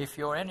if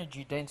your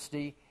energy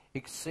density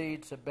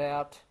exceeds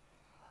about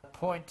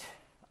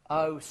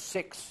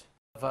 0.06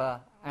 of an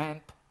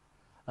amp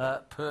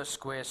per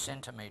square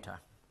centimetre.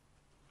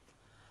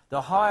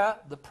 The higher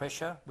the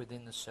pressure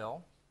within the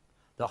cell,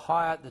 the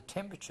higher the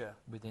temperature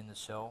within the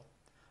cell,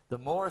 the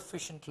more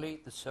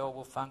efficiently the cell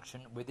will function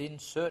within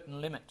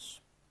certain limits.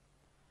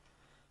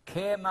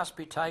 Care must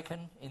be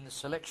taken in the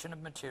selection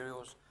of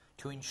materials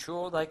to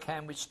ensure they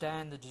can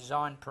withstand the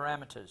design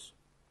parameters.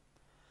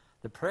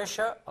 The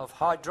pressure of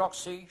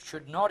hydroxy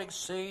should not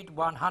exceed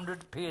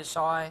 100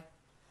 psi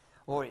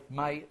or it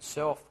may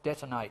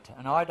self-detonate.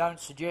 And I don't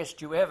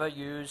suggest you ever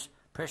use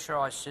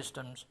pressurized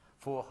systems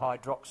for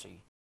hydroxy,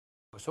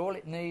 because all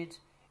it needs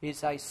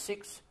is a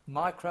 6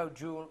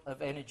 microjoule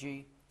of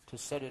energy to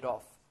set it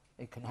off.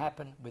 It can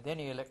happen with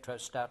any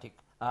electrostatic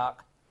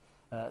arc.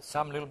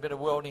 Some little bit of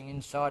welding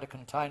inside a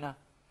container,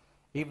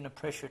 even a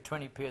pressure of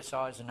 20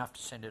 psi is enough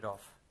to send it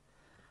off.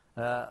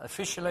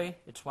 Officially,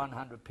 it's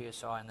 100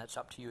 psi, and that's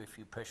up to you if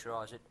you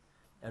pressurize it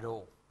at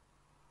all.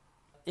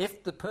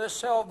 If the per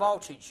cell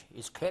voltage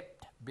is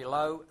kept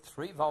below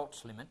 3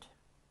 volts limit,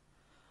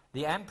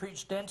 the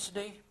amperage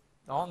density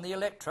on the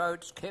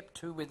electrodes kept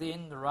to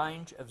within the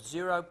range of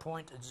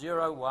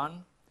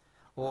 0.01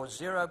 or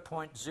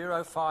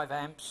 0.05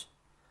 amps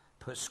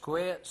per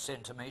square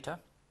centimetre,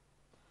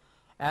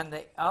 and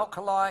the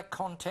alkali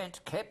content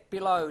kept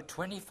below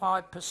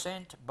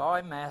 25%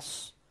 by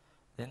mass,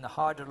 then the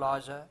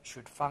hydrolyzer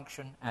should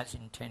function as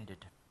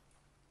intended.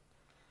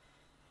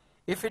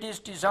 If it is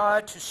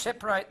desired to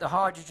separate the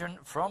hydrogen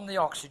from the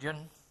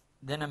oxygen,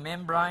 then a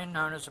membrane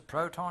known as a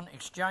proton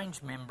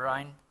exchange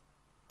membrane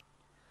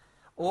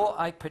or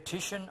a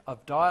partition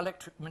of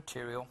dielectric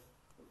material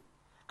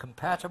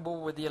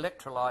compatible with the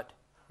electrolyte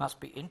must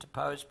be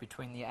interposed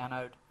between the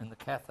anode and the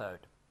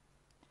cathode.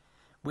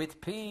 With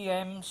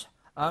PEMs,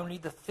 only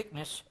the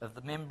thickness of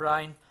the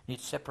membrane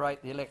needs to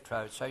separate the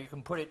electrodes, so you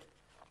can put it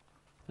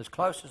as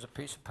close as a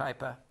piece of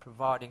paper,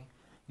 providing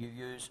you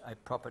use a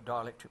proper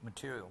dielectric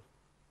material.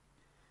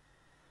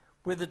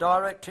 With the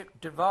dielectric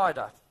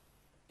divider,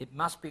 it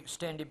must be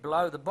extended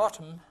below the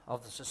bottom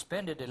of the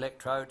suspended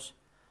electrodes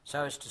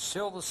so as to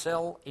seal the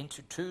cell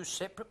into 2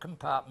 separate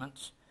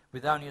compartments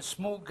with only a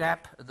small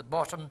gap at the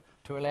bottom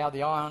to allow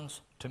the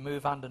ions to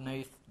move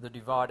underneath the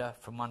divider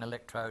from one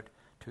electrode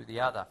to the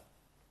other,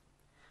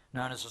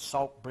 known as a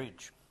salt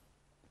bridge.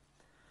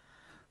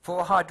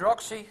 For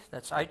hydroxy,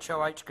 that's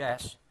HOH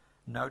gas,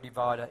 no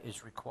divider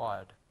is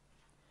required.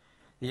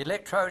 The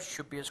electrodes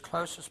should be as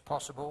close as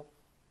possible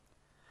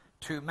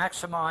to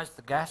maximise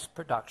the gas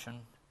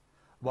production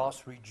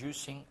whilst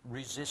reducing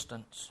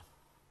resistance.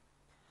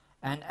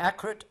 An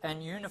accurate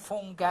and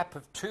uniform gap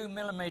of 2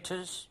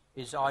 millimetres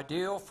is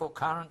ideal for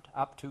current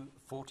up to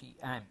 40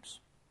 amps.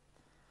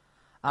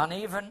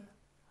 Uneven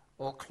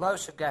or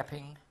closer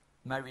gapping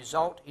may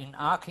result in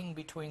arcing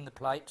between the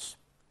plates.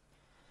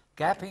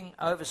 Gapping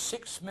over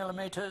 6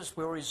 millimetres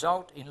will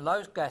result in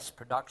low gas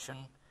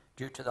production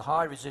due to the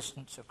high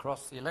resistance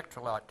across the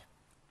electrolyte.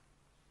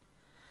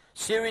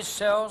 Series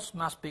cells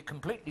must be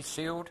completely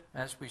sealed,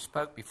 as we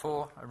spoke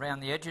before, around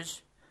the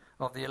edges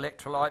of the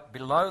electrolyte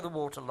below the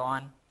water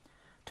line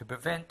to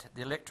prevent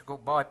the electrical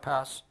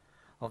bypass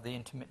of the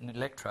intermittent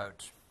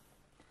electrodes.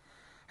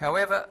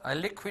 However, a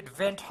liquid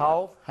vent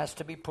hole has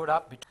to be put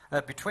up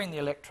between the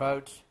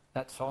electrodes.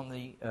 That's on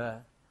the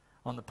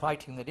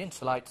plating that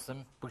insulates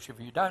them, which if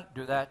you don't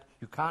do that,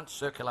 you can't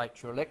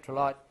circulate your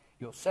electrolyte.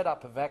 You'll set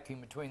up a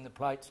vacuum between the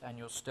plates and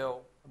your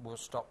cell will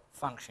stop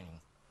functioning.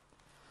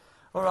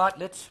 All right,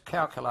 let's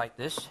calculate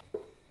this.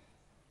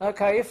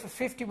 Okay, if a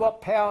 50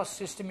 watt power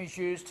system is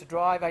used to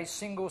drive a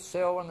single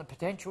cell and the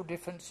potential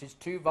difference is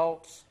 2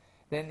 volts,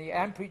 then the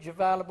amperage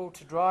available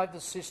to drive the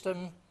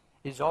system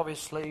is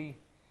obviously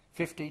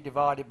 50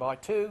 divided by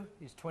 2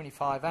 is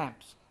 25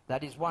 amps.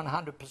 That is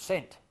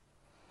 100%.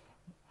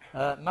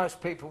 Most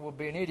people will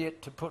be an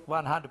idiot to put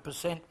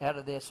 100% out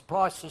of their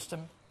supply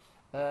system,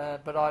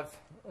 but I've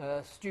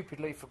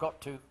stupidly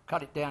forgot to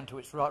cut it down to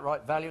its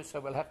right value,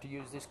 so we'll have to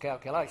use this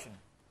calculation.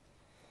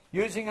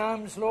 Using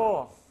Ohm's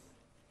law,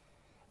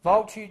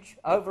 voltage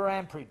over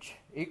amperage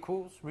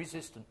equals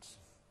resistance.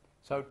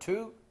 So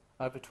 2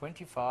 over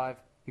 25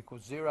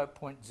 equals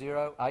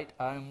 0.08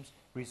 ohms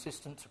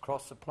resistance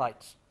across the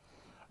plates.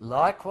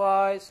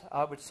 Likewise,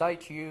 I would say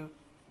to you,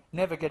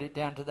 never get it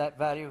down to that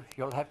value.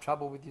 You'll have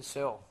trouble with your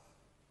cell.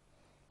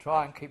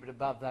 Try and keep it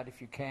above that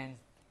if you can.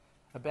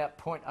 About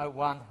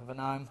 0.01 of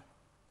an ohm.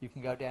 You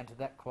can go down to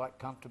that quite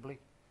comfortably.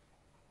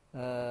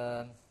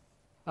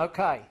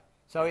 Okay.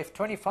 So if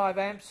 25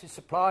 amps is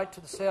supplied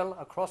to the cell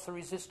across a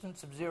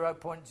resistance of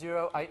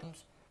 0.08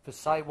 ohms for,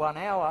 say, 1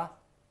 hour,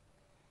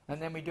 and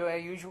then we do our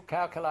usual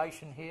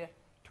calculation here,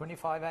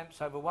 25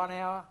 amps over 1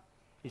 hour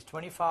is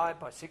 25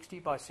 by 60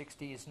 by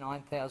 60 is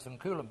 9,000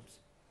 coulombs,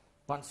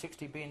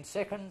 160 being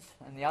seconds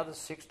and the other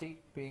 60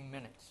 being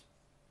minutes.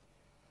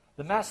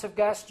 The mass of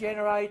gas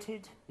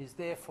generated is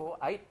therefore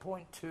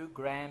 8.2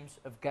 grams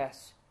of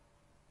gas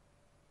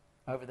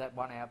over that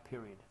 1 hour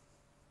period.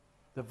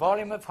 The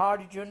volume of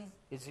hydrogen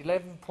is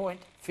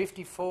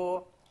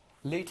 11.54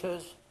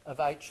 litres of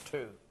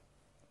H2.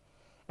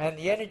 And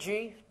the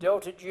energy,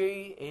 delta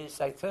G, is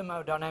a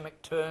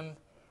thermodynamic term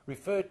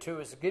referred to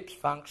as the Gibbs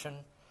function,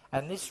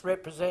 and this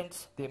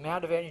represents the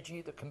amount of energy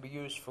that can be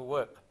used for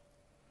work.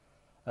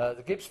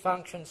 The Gibbs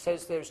function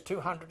says there's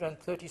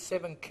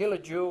 237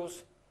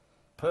 kilojoules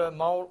per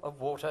mole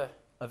of water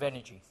of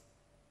energy.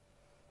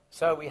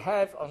 So we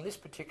have, on this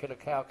particular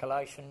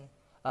calculation,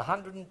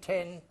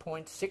 110.6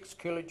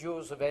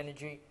 kilojoules of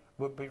energy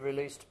would be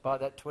released by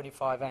that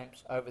 25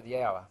 amps over the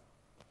hour.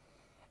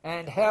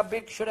 And how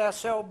big should our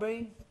cell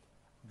be?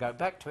 Go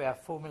back to our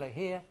formula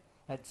here.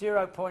 At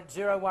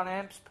 0.01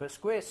 amps per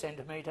square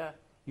centimetre,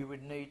 you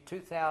would need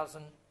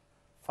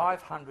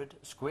 2,500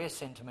 square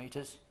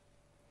centimetres.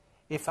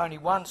 If only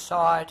one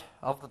side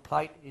of the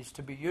plate is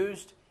to be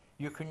used,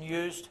 you can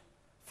use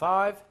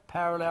 5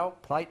 parallel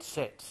plate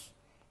sets.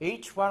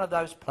 Each one of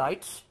those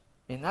plates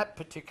in that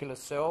particular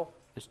cell,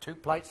 there's 2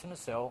 plates in a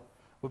cell,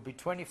 would be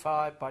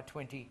 25 by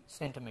 20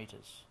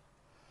 centimetres.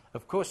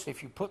 Of course,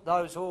 if you put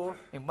those all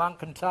in one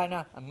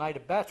container and made a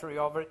battery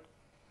of it,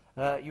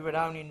 you would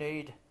only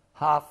need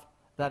half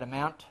that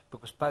amount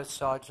because both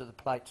sides of the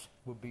plates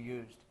would be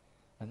used.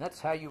 And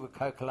that's how you would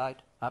calculate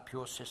up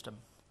your system.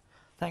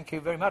 Thank you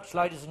very much,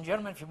 ladies and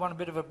gentlemen. If you want a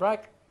bit of a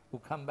break, we'll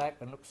come back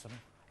and look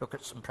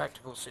at some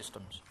practical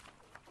systems.